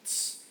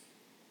servants.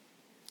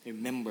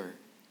 Remember,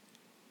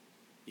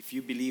 if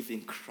you believe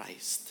in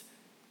Christ,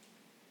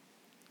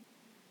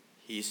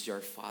 He is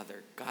your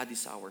Father. God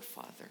is our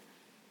Father.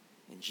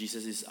 And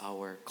Jesus is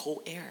our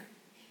co-heir.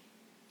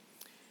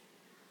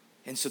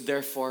 And so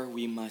therefore,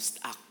 we must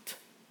act.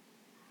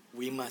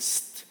 We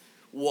must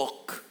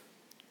walk.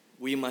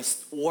 We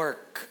must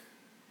work.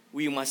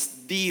 We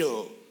must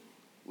deal.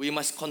 We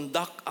must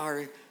conduct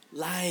our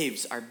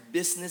lives, our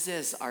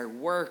businesses, our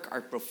work,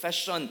 our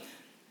profession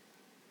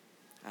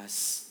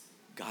as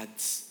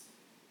God's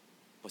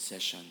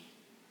possession.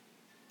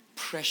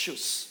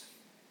 Precious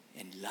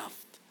and loved.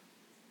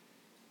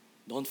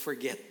 Don't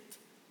forget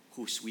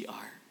whose we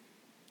are.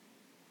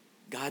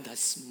 God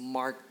has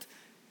marked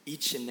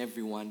each and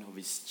every one of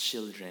His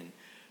children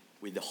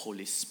with the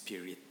Holy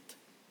Spirit.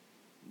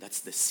 That's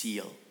the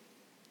seal.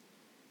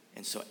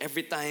 And so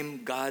every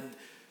time God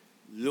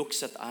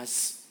looks at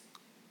us,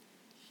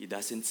 He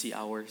doesn't see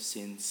our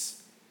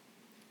sins.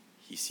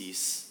 He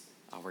sees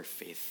our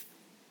faith.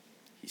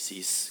 He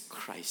sees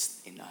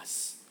Christ in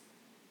us.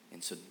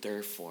 And so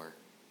therefore,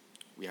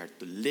 we are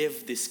to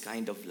live this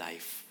kind of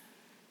life,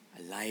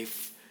 a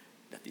life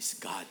that is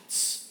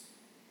God's,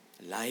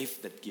 a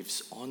life that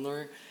gives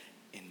honor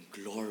and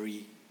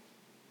glory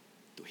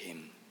to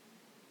Him.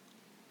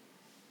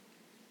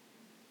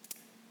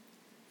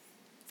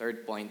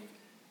 Third point,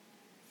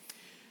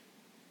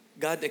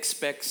 God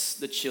expects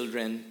the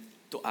children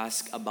to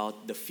ask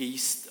about the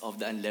feast of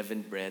the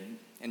unleavened bread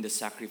and the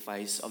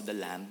sacrifice of the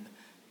lamb.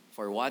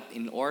 For what?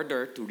 In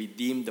order to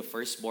redeem the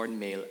firstborn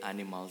male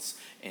animals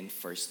and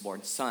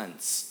firstborn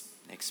sons.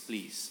 Next,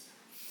 please.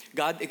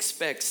 God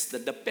expects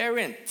that the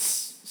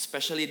parents,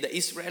 especially the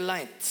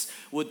Israelites,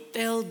 would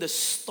tell the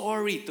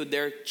story to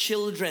their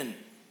children.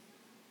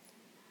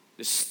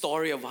 The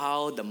story of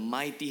how the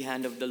mighty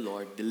hand of the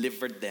Lord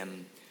delivered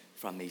them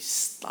from a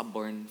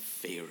stubborn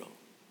Pharaoh.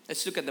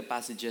 Let's look at the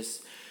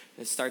passages.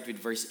 Let's start with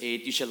verse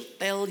 8. You shall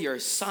tell your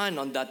son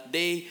on that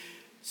day,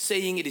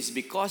 saying, it is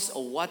because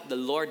of what the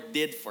Lord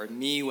did for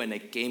me when I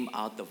came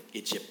out of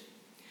Egypt.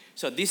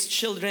 So these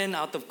children,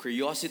 out of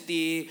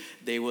curiosity,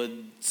 they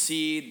would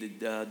see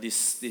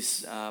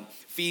this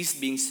feast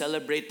being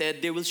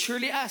celebrated. They will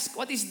surely ask,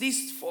 what is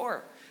this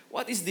for?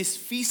 What is this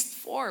feast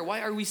for?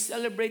 Why are we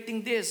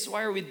celebrating this?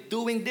 Why are we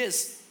doing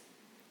this?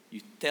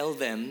 You tell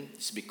them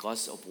it's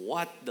because of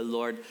what the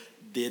Lord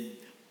did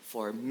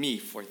for me,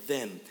 for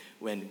them,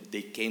 when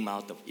they came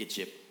out of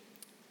Egypt.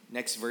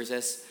 Next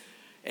verses.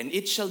 And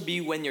it shall be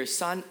when your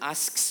son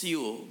asks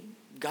you,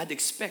 God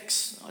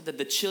expects that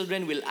the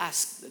children will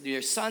ask, that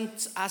your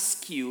sons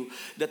ask you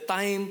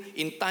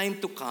in time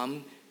to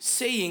come,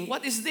 saying,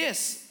 what is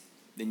this?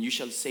 Then you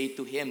shall say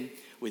to him,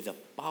 with a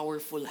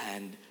powerful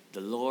hand,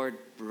 the Lord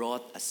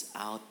brought us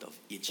out of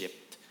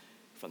Egypt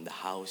from the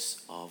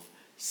house of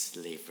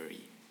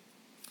slavery.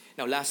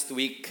 Now last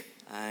week,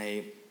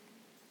 I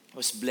I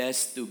was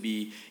blessed to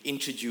be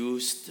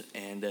introduced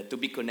and to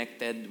be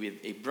connected with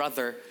a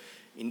brother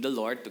in the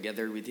Lord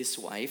together with his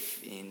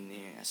wife.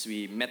 As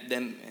I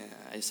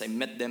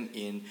met them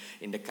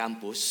in the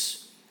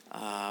campus.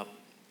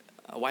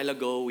 A while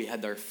ago, we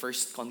had our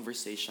first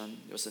conversation.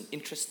 It was an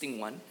interesting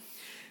one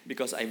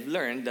because I've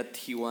learned that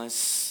he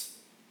was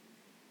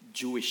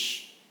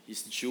Jewish.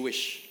 He's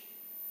Jewish.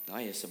 No,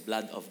 he has a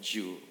blood of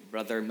Jew.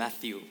 Brother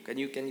Matthew. Can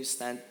you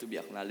stand to be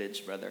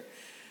acknowledged, brother?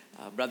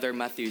 Brother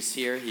Matthew is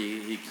here.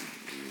 You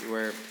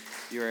were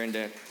in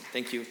the.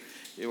 Thank you.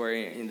 You were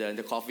in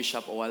the coffee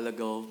shop a while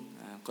ago,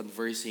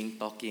 conversing,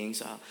 talking.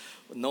 So,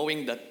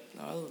 knowing that,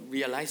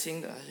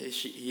 realizing that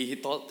he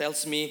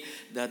tells me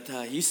that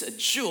he's a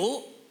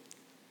Jew,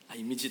 I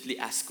immediately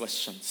ask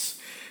questions,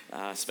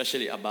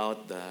 especially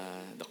about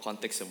the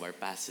context of our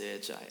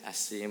passage. I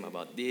asked him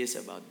about this,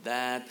 about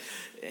that,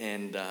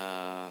 and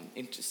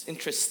it's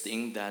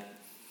interesting that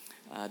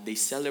they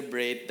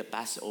celebrate the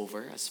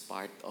Passover as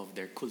part of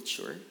their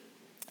culture,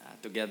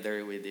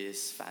 together with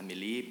his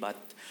family. But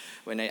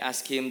when I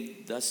asked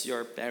him, does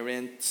your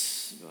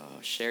parents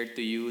share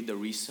to you the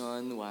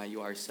reason why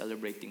you are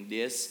celebrating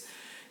this?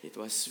 It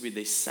was with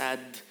a sad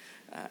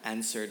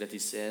answer that he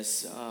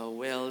says,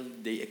 well,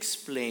 they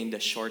explain the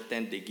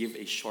shortened, they give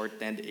a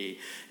shortened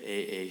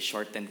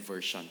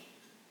version.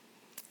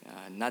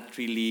 Not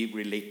really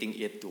relating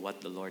it to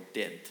what the Lord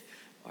did,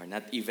 or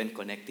not even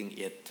connecting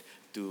it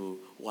to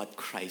what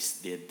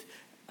Christ did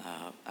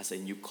as a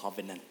new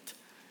covenant.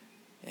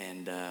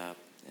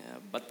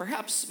 But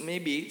perhaps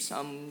maybe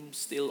some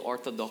still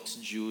Orthodox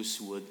Jews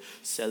would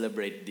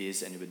celebrate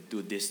this and would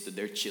do this to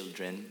their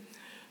children.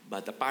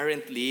 But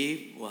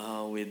apparently,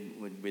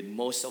 with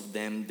most of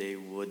them, they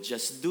would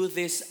just do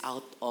this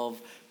out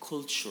of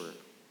culture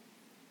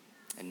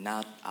and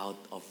not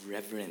out of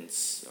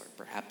reverence, or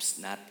perhaps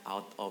not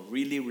out of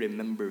really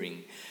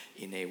remembering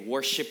in a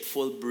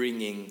worshipful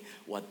bringing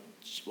what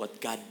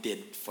God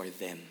did for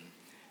them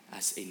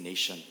as a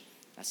nation,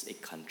 as a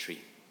country.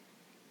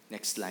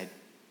 Next slide.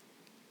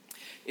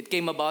 It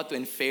came about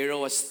when Pharaoh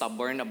was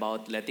stubborn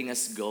about letting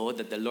us go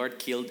that the Lord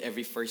killed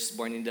every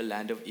firstborn in the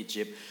land of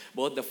Egypt,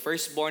 both the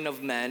firstborn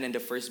of man and the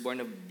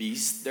firstborn of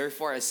beast.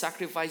 Therefore, I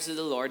sacrifice to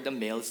the Lord the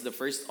males, the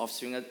first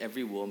offspring of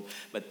every womb,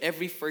 but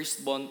every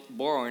firstborn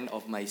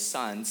of my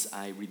sons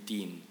I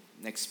redeem.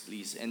 Next,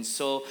 please. And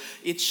so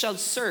it shall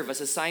serve as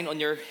a sign on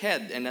your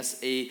head and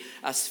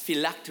as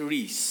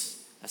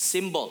phylacteries, as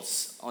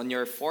symbols on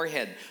your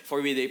forehead.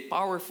 For with a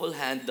powerful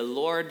hand the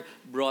Lord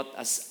brought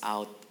us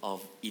out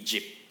of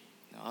Egypt.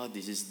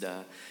 This is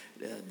the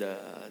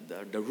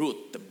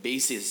root, the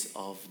basis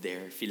of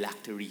their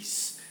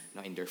phylacteries,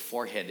 in their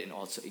forehead and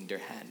also in their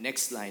hand.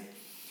 Next slide.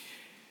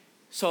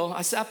 So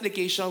as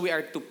application, we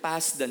are to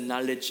pass the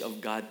knowledge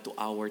of God to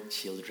our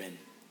children.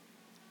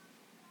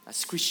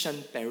 As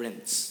Christian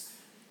parents,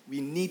 we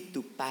need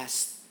to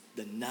pass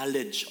the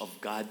knowledge of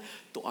God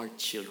to our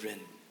children.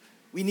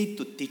 We need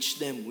to teach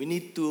them. We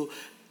need to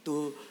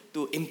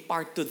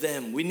impart to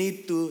them. We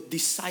need to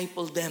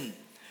disciple them.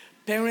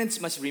 Parents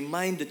must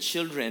remind the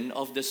children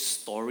of the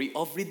story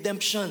of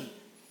redemption.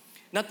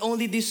 Not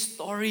only this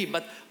story,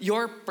 but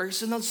your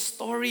personal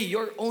story,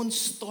 your own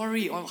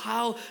story of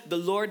how the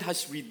Lord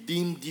has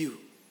redeemed you.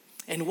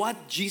 And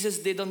what Jesus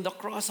did on the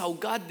cross, how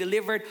God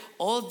delivered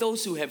all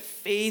those who have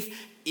faith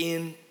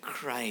in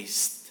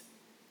Christ.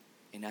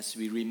 And as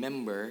we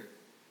remember,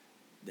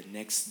 the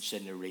next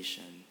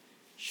generation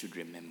should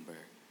remember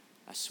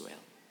as well.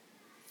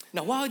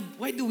 Now,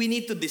 why do we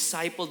need to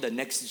disciple the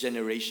next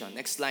generation?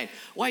 Next line.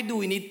 Why do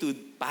we need to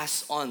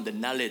pass on the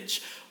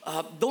knowledge?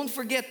 Don't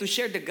forget to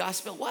share the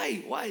gospel.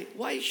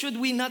 Why should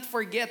we not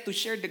forget to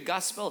share the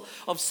gospel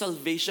of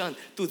salvation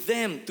to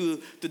them,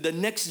 to the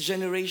next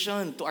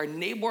generation, to our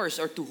neighbors,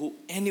 or to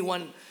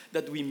anyone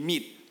that we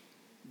meet?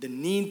 The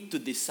need to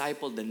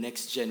disciple the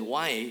next gen.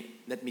 Why?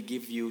 Let me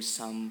give you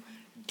some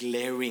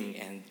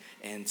glaring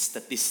and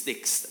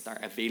statistics that are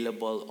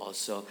available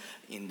also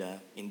in the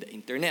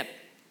internet.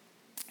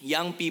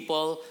 Young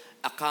people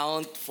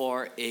account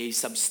for a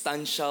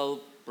substantial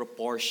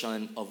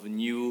proportion of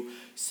new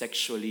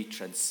sexually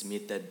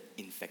transmitted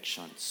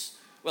infections.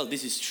 Well,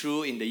 this is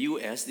true in the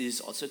US. This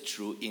is also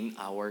true in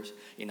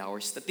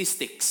our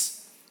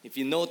statistics. If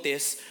you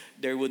notice,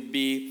 there would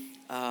be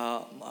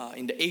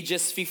in the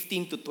ages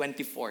 15 to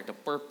 24, the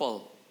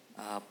purple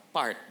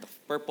part, the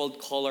purple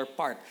color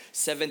part,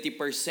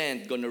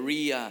 70%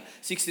 gonorrhea,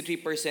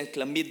 63%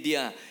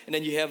 chlamydia, and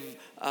then you have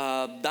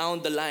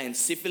down the line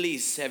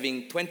syphilis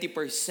having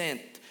 20%,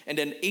 and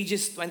then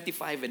ages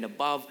 25 and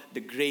above, the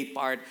gray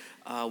part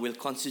will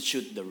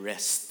constitute the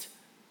rest.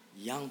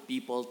 Young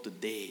people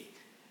today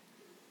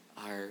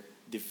are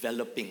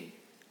developing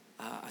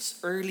as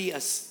early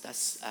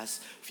as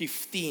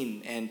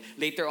 15, and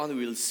later on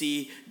we will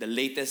see the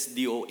latest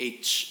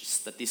DOH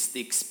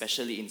statistics,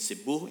 especially in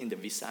Cebu, in the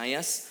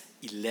Visayas,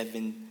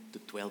 11 to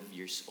 12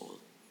 years old,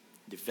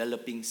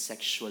 developing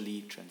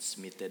sexually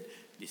transmitted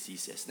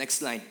diseases. Next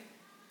slide.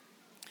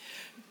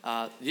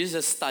 This is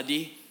a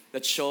study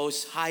that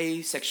shows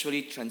high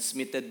sexually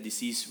transmitted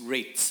disease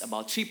rates.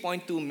 About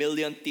 3.2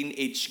 million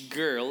teenage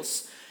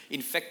girls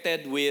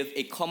infected with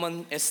a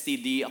common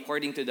STD,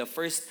 according to the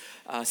first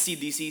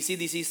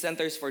CDC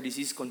Centers for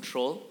Disease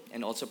Control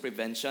and also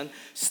Prevention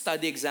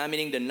study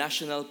examining the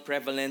national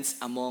prevalence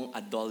among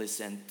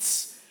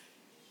adolescents.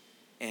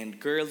 And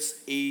girls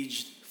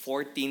aged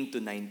 14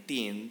 to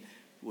 19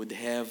 would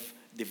have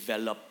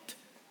developed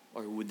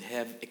or would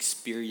have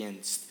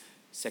experienced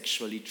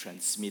sexually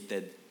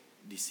transmitted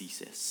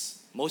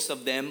diseases. Most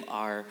of them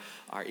are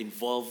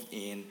involved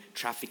in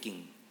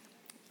trafficking,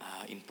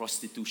 in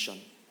prostitution,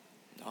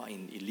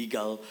 in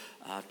illegal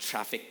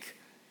traffic.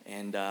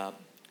 And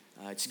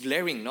it's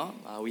glaring, no?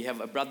 We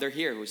have a brother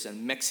here who's a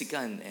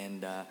Mexican,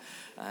 and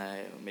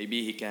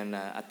maybe he can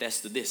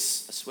attest to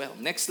this as well.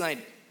 Next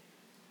slide.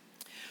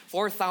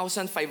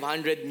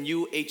 4,500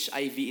 new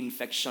HIV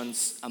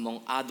infections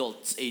among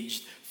adults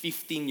aged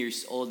 15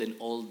 years old and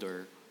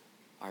older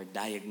are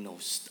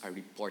diagnosed, are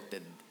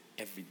reported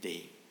every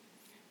day.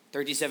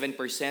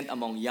 37%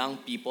 among young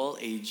people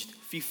aged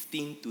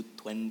 15 to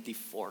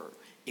 24,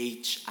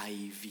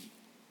 HIV.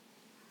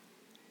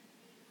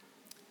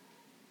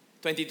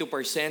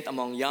 22%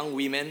 among young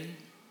women,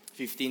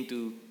 15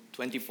 to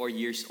 24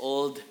 years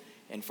old,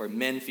 and for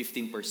men,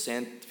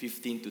 15%,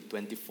 15 to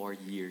 24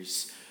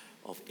 years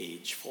of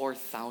age.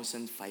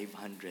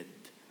 4,500.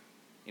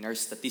 In our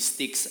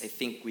statistics, I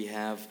think we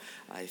have,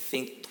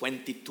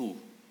 22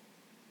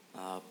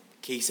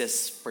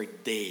 cases per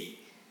day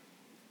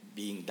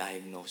being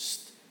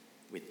diagnosed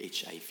with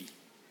HIV.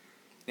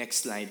 Next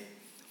slide.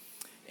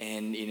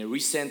 And in a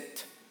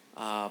recent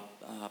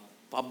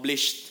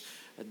published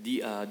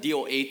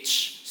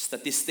DOH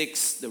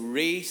statistics,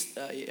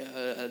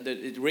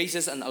 it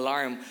raises an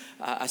alarm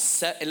as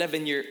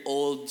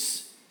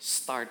 11-year-olds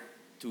start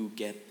to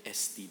get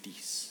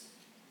STDs.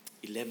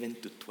 11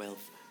 to 12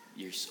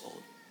 years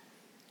old.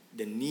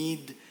 The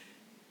need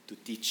to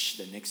teach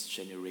the next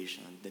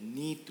generation, the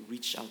need to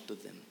reach out to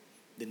them,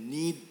 the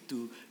need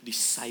to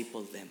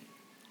disciple them.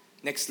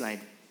 Next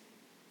slide.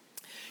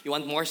 You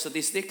want more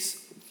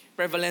statistics?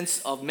 Prevalence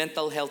of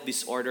mental health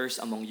disorders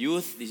among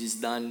youth. This is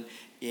done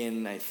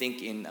in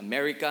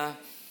America.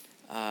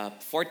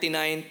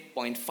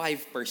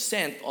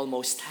 49.5%,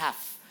 almost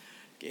half,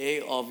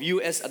 of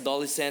U.S.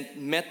 adolescents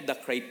met the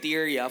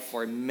criteria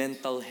for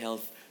mental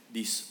health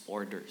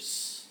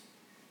disorders.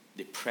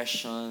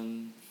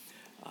 Depression,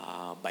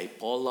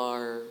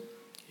 bipolar.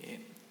 Okay.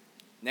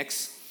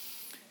 Next.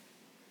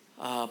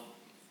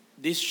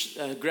 This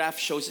graph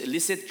shows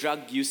illicit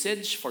drug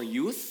usage for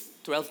youth,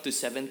 12 to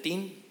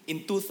 17,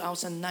 in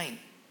 2009.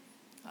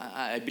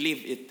 I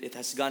believe it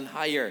has gone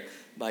higher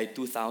by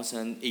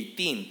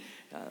 2018.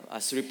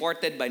 As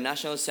reported by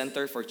National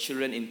Center for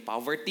Children in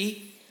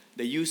Poverty,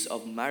 the use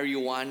of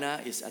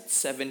marijuana is at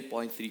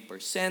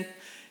 7.3%.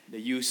 The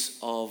use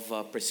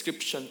of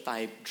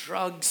prescription-type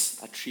drugs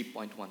at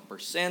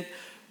 3.1%,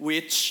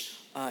 which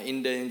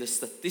in the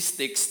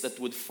statistics that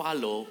would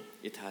follow,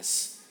 it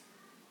has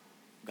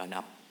gone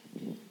up.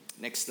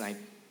 Next slide.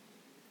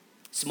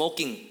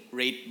 Smoking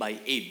rate by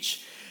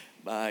age.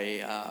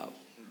 By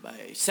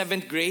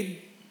 7th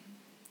grade,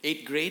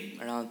 8th grade,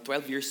 around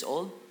 12 years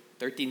old,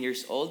 13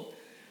 years old.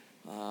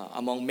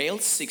 Among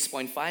males,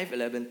 6.5,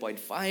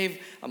 11.5.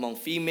 Among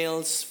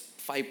females,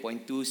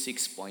 5.2,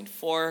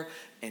 6.4.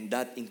 And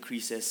that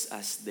increases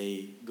as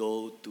they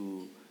go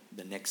to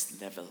the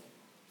next level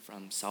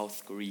from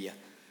South Korea.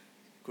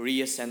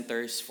 Korea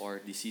Centers for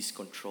Disease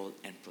Control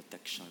and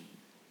Protection.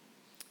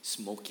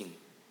 Smoking.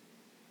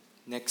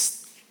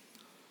 Next.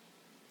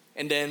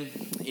 And then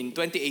in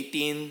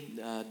 2018,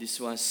 this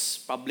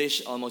was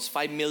published, almost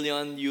 5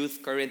 million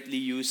youth currently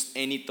use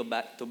any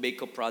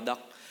tobacco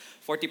product.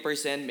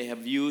 40% may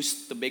have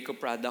used tobacco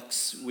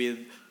products with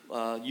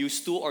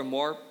used two or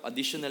more,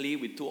 additionally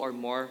with two or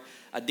more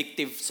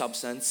addictive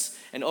substance.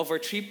 And over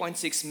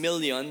 3.6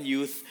 million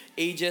youth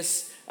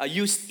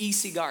used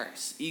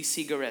e-cigars,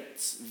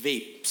 e-cigarettes,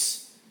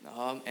 vapes.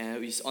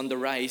 And is on the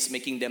rise,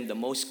 making them the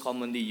most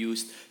commonly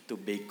used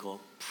tobacco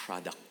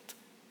product.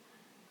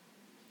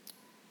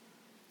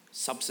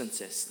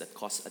 Substances that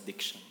cause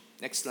addiction.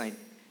 Next slide.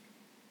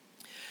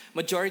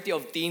 Majority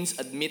of teens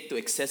admit to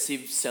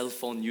excessive cell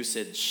phone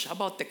usage. How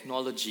about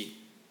technology?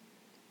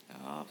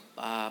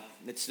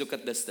 Let's look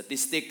at the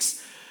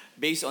statistics.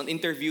 Based on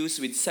interviews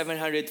with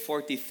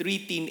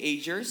 743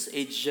 teenagers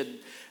aged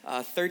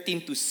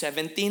 13 to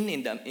 17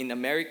 in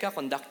America,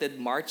 conducted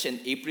March and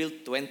April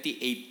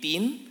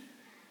 2018,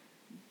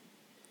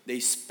 they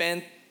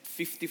spent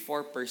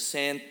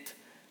 54%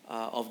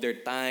 of their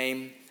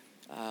time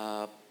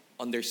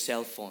on their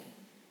cell phone.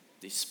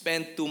 They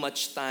spent too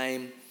much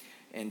time,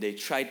 and they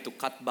tried to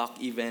cut back,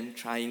 even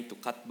trying to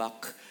cut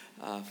back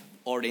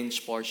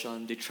orange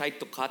portion. They tried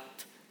to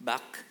cut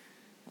back,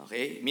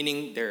 okay,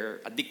 meaning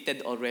they're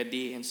addicted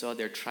already, and so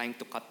they're trying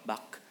to cut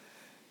back.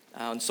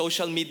 On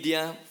social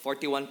media,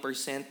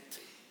 41%,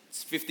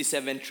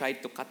 57%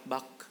 tried to cut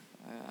back.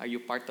 Are you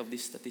part of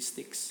these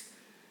statistics?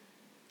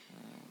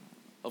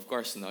 Of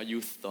course, no,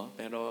 youth to,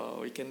 pero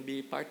we can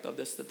be part of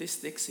the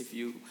statistics if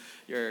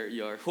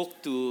you're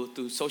hooked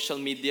to social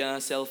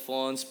media, cell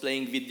phones,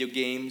 playing video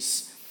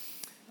games.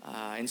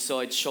 And so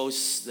it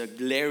shows the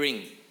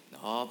glaring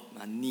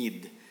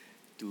need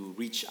to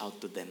reach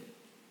out to them.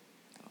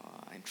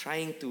 I'm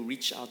trying to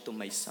reach out to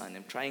my son.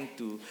 I'm trying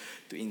to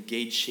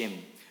engage him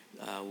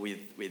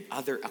with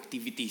other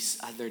activities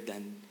other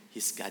than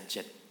his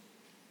gadget.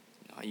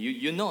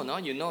 You know, no?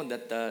 You know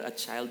that a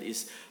child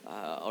is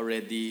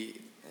already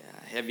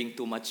having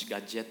too much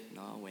gadget,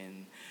 no?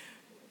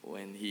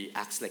 When he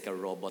acts like a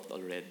robot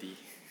already.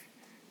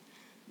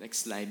 Next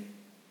slide.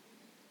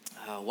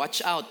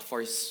 Watch out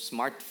for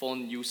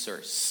smartphone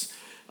users.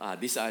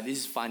 This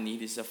is funny.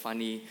 This is a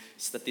funny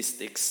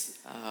statistics.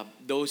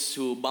 Those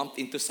who bumped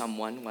into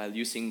someone while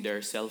using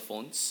their cell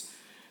phones,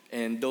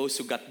 and those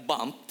who got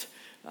bumped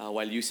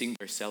while using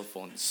their cell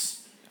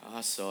phones.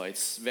 So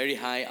it's very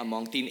high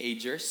among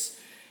teenagers,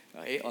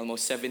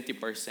 almost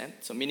 70%.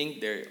 So meaning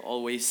they're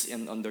always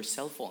on their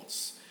cell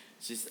phones.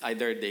 It's just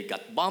either they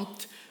got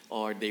bumped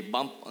or they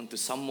bump onto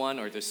someone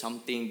or to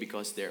something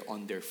because they're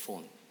on their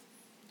phone.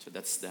 So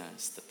that's the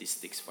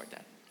statistics for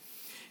that.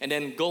 And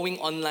then going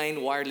online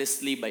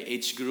wirelessly by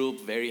age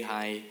group, very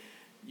high,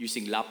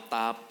 using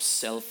laptops,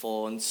 cell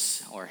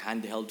phones, or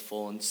handheld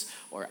phones,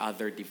 or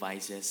other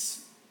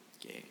devices.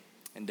 Okay.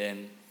 And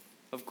then,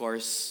 of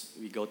course,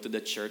 we go to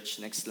the church.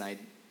 Next slide.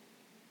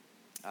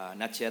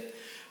 Not yet.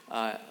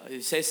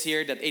 It says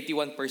here that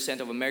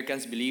 81% of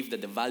Americans believe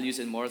that the values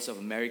and morals of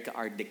America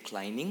are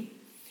declining.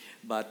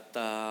 But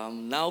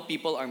now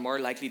people are more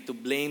likely to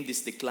blame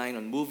this decline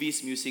on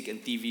movies, music,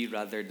 and TV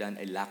rather than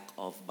a lack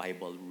of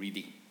Bible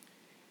reading.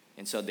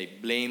 And so they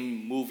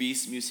blame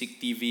movies, music,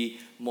 TV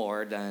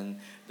more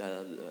than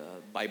the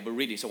Bible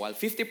reading. So while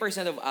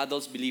 50% of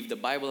adults believe the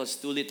Bible has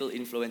too little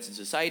influence in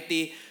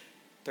society,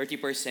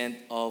 30%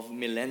 of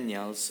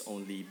millennials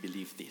only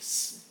believe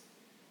this.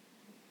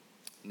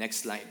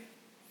 Next slide.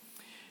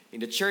 In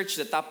the church,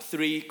 the top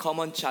 3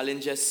 common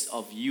challenges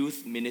of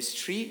youth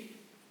ministry,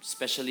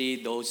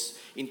 especially those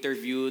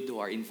interviewed who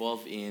are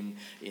involved in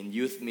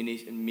youth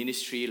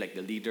ministry, like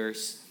the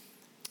leaders.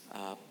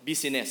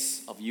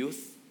 Busyness of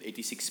youth,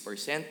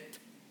 86%.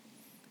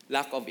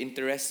 Lack of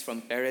interest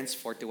from parents,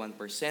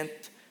 41%.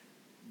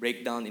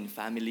 Breakdown in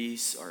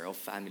families or of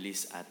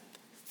families at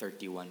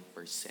 31%.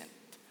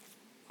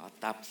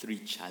 Top 3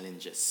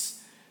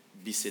 challenges.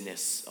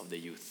 Busyness of the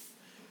youth.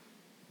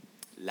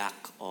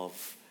 Lack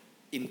of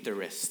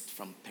interest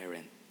from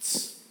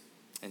parents.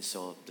 And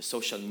so the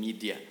social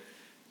media,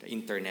 the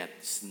internet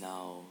is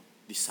now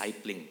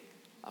discipling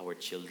our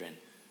children.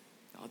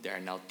 They are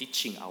now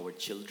teaching our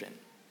children.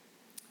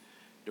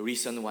 The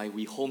reason why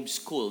we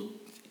homeschooled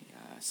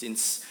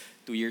since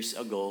 2 years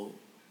ago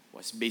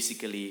was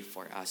basically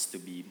for us to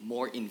be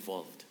more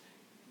involved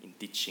in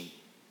teaching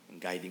and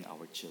guiding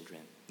our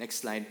children. Next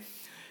slide.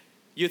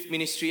 Youth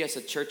ministry as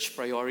a church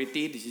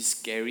priority. This is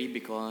scary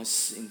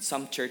because in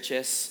some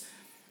churches,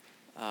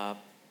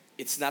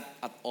 it's not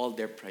at all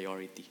their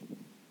priority.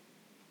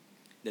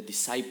 The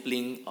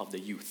discipling of the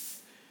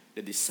youth,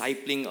 the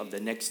discipling of the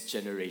next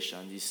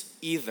generation is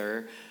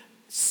either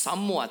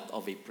somewhat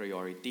of a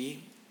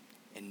priority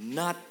and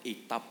not a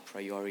top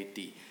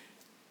priority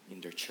in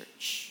their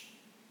church.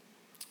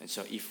 And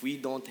so if we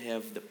don't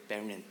have the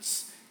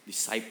parents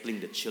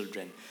discipling the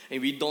children, and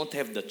we don't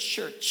have the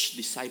church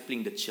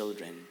discipling the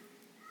children,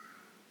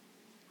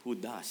 who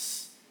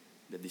does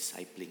the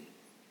discipling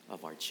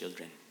of our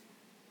children?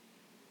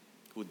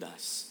 Who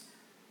does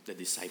the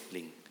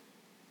discipling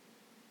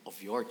of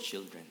your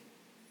children?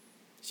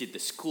 Is it the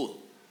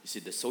school? Is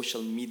it the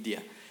social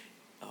media?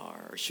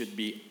 Or should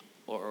be,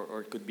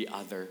 or could be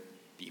other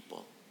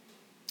people?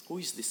 Who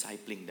is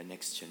discipling the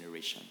next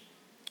generation?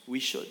 We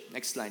should.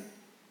 Next slide.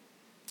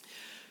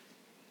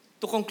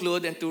 To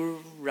conclude and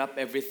to wrap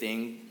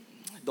everything,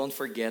 don't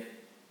forget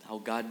how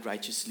God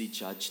righteously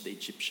judged the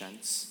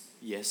Egyptians.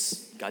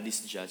 Yes, God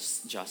is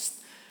just.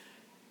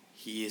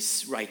 He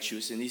is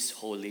righteous and He's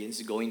holy.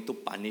 He's going to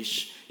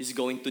punish. He's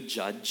going to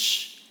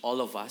judge all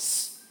of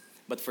us.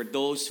 But for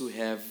those who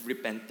have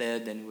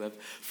repented and who have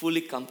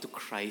fully come to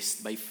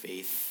Christ by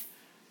faith,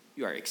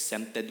 you are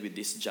exempted with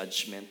this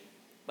judgment.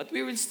 But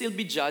we will still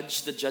be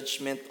judged, the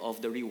judgment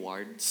of the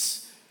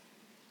rewards.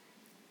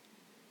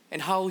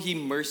 And how He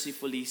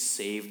mercifully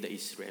saved the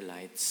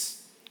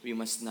Israelites. We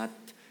must not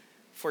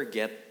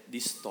forget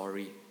this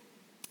story.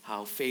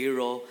 How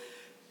Pharaoh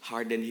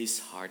hardened his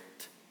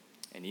heart.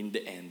 And in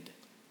the end,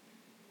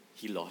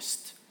 he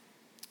lost.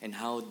 And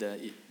how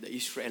the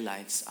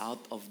Israelites,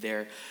 out of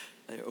their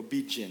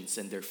obedience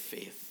and their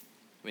faith,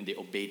 when they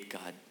obeyed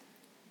God,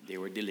 they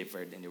were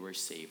delivered and they were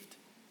saved.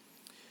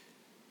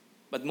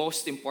 But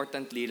most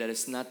importantly, let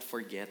us not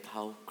forget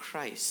how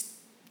Christ,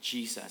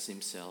 Jesus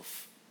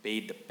Himself,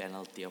 paid the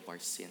penalty of our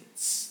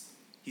sins.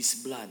 His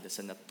blood as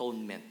an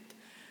atonement,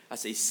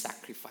 as a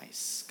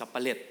sacrifice,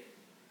 kapalit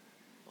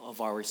of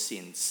our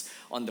sins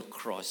on the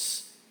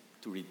cross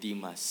to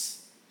redeem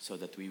us so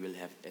that we will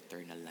have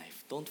eternal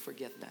life. Don't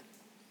forget that.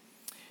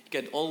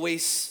 You can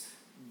always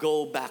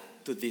go back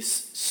to this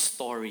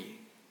story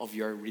of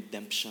your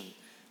redemption,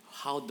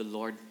 how the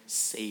Lord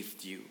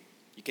saved you.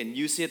 You can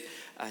use it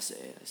as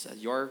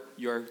your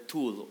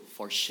tool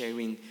for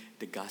sharing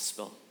the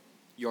gospel,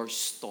 your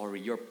story,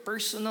 your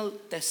personal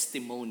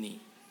testimony.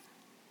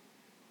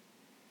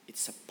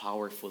 It's a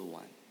powerful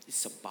one.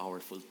 It's a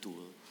powerful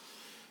tool.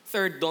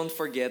 Third, don't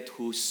forget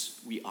whose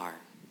we are.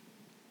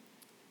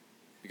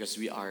 Because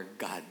we are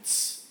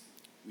God's.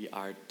 We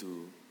are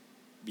to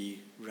be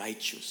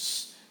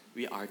righteous.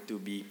 We are to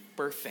be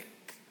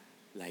perfect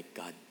like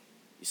God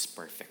is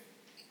perfect.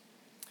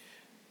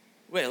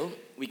 Well,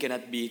 we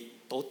cannot be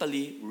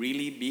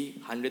really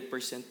be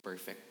 100%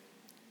 perfect.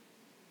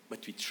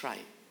 But we try.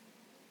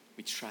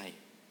 We try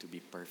to be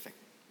perfect.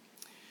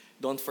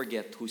 Don't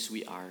forget whose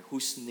we are,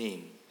 whose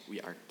name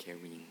we are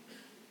carrying.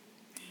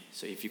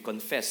 So if you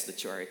confess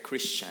that you are a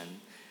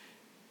Christian,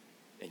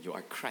 then you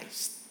are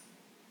Christ.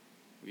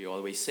 We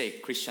always say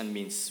Christian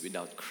means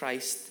without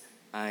Christ,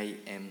 I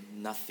am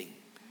nothing.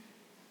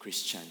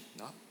 Christian,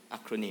 no?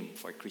 Acronym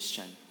for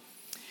Christian.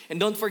 And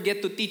don't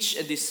forget to teach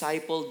and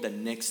disciple the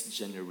next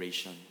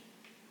generation.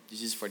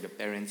 This is for the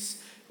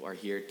parents who are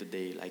here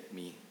today like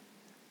me,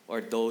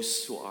 or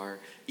those who are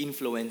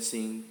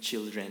influencing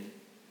children.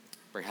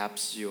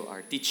 Perhaps you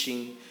are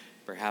teaching,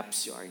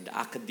 perhaps you are in the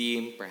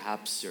academe,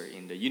 perhaps you're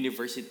in the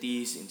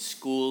universities, in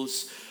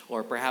schools,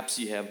 or perhaps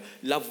you have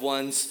loved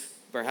ones,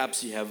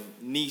 perhaps you have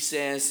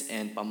nieces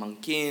and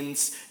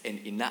pamangkins and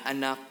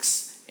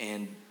inaanaks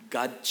and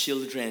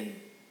godchildren.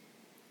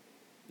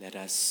 Let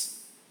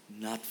us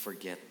not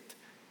forget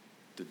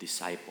to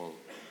disciple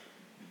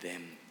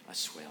them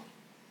as well.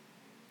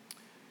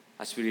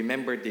 As we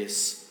remember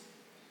this,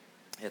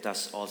 let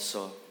us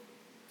also,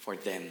 for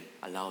them,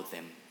 allow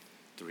them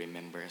to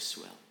remember as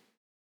well.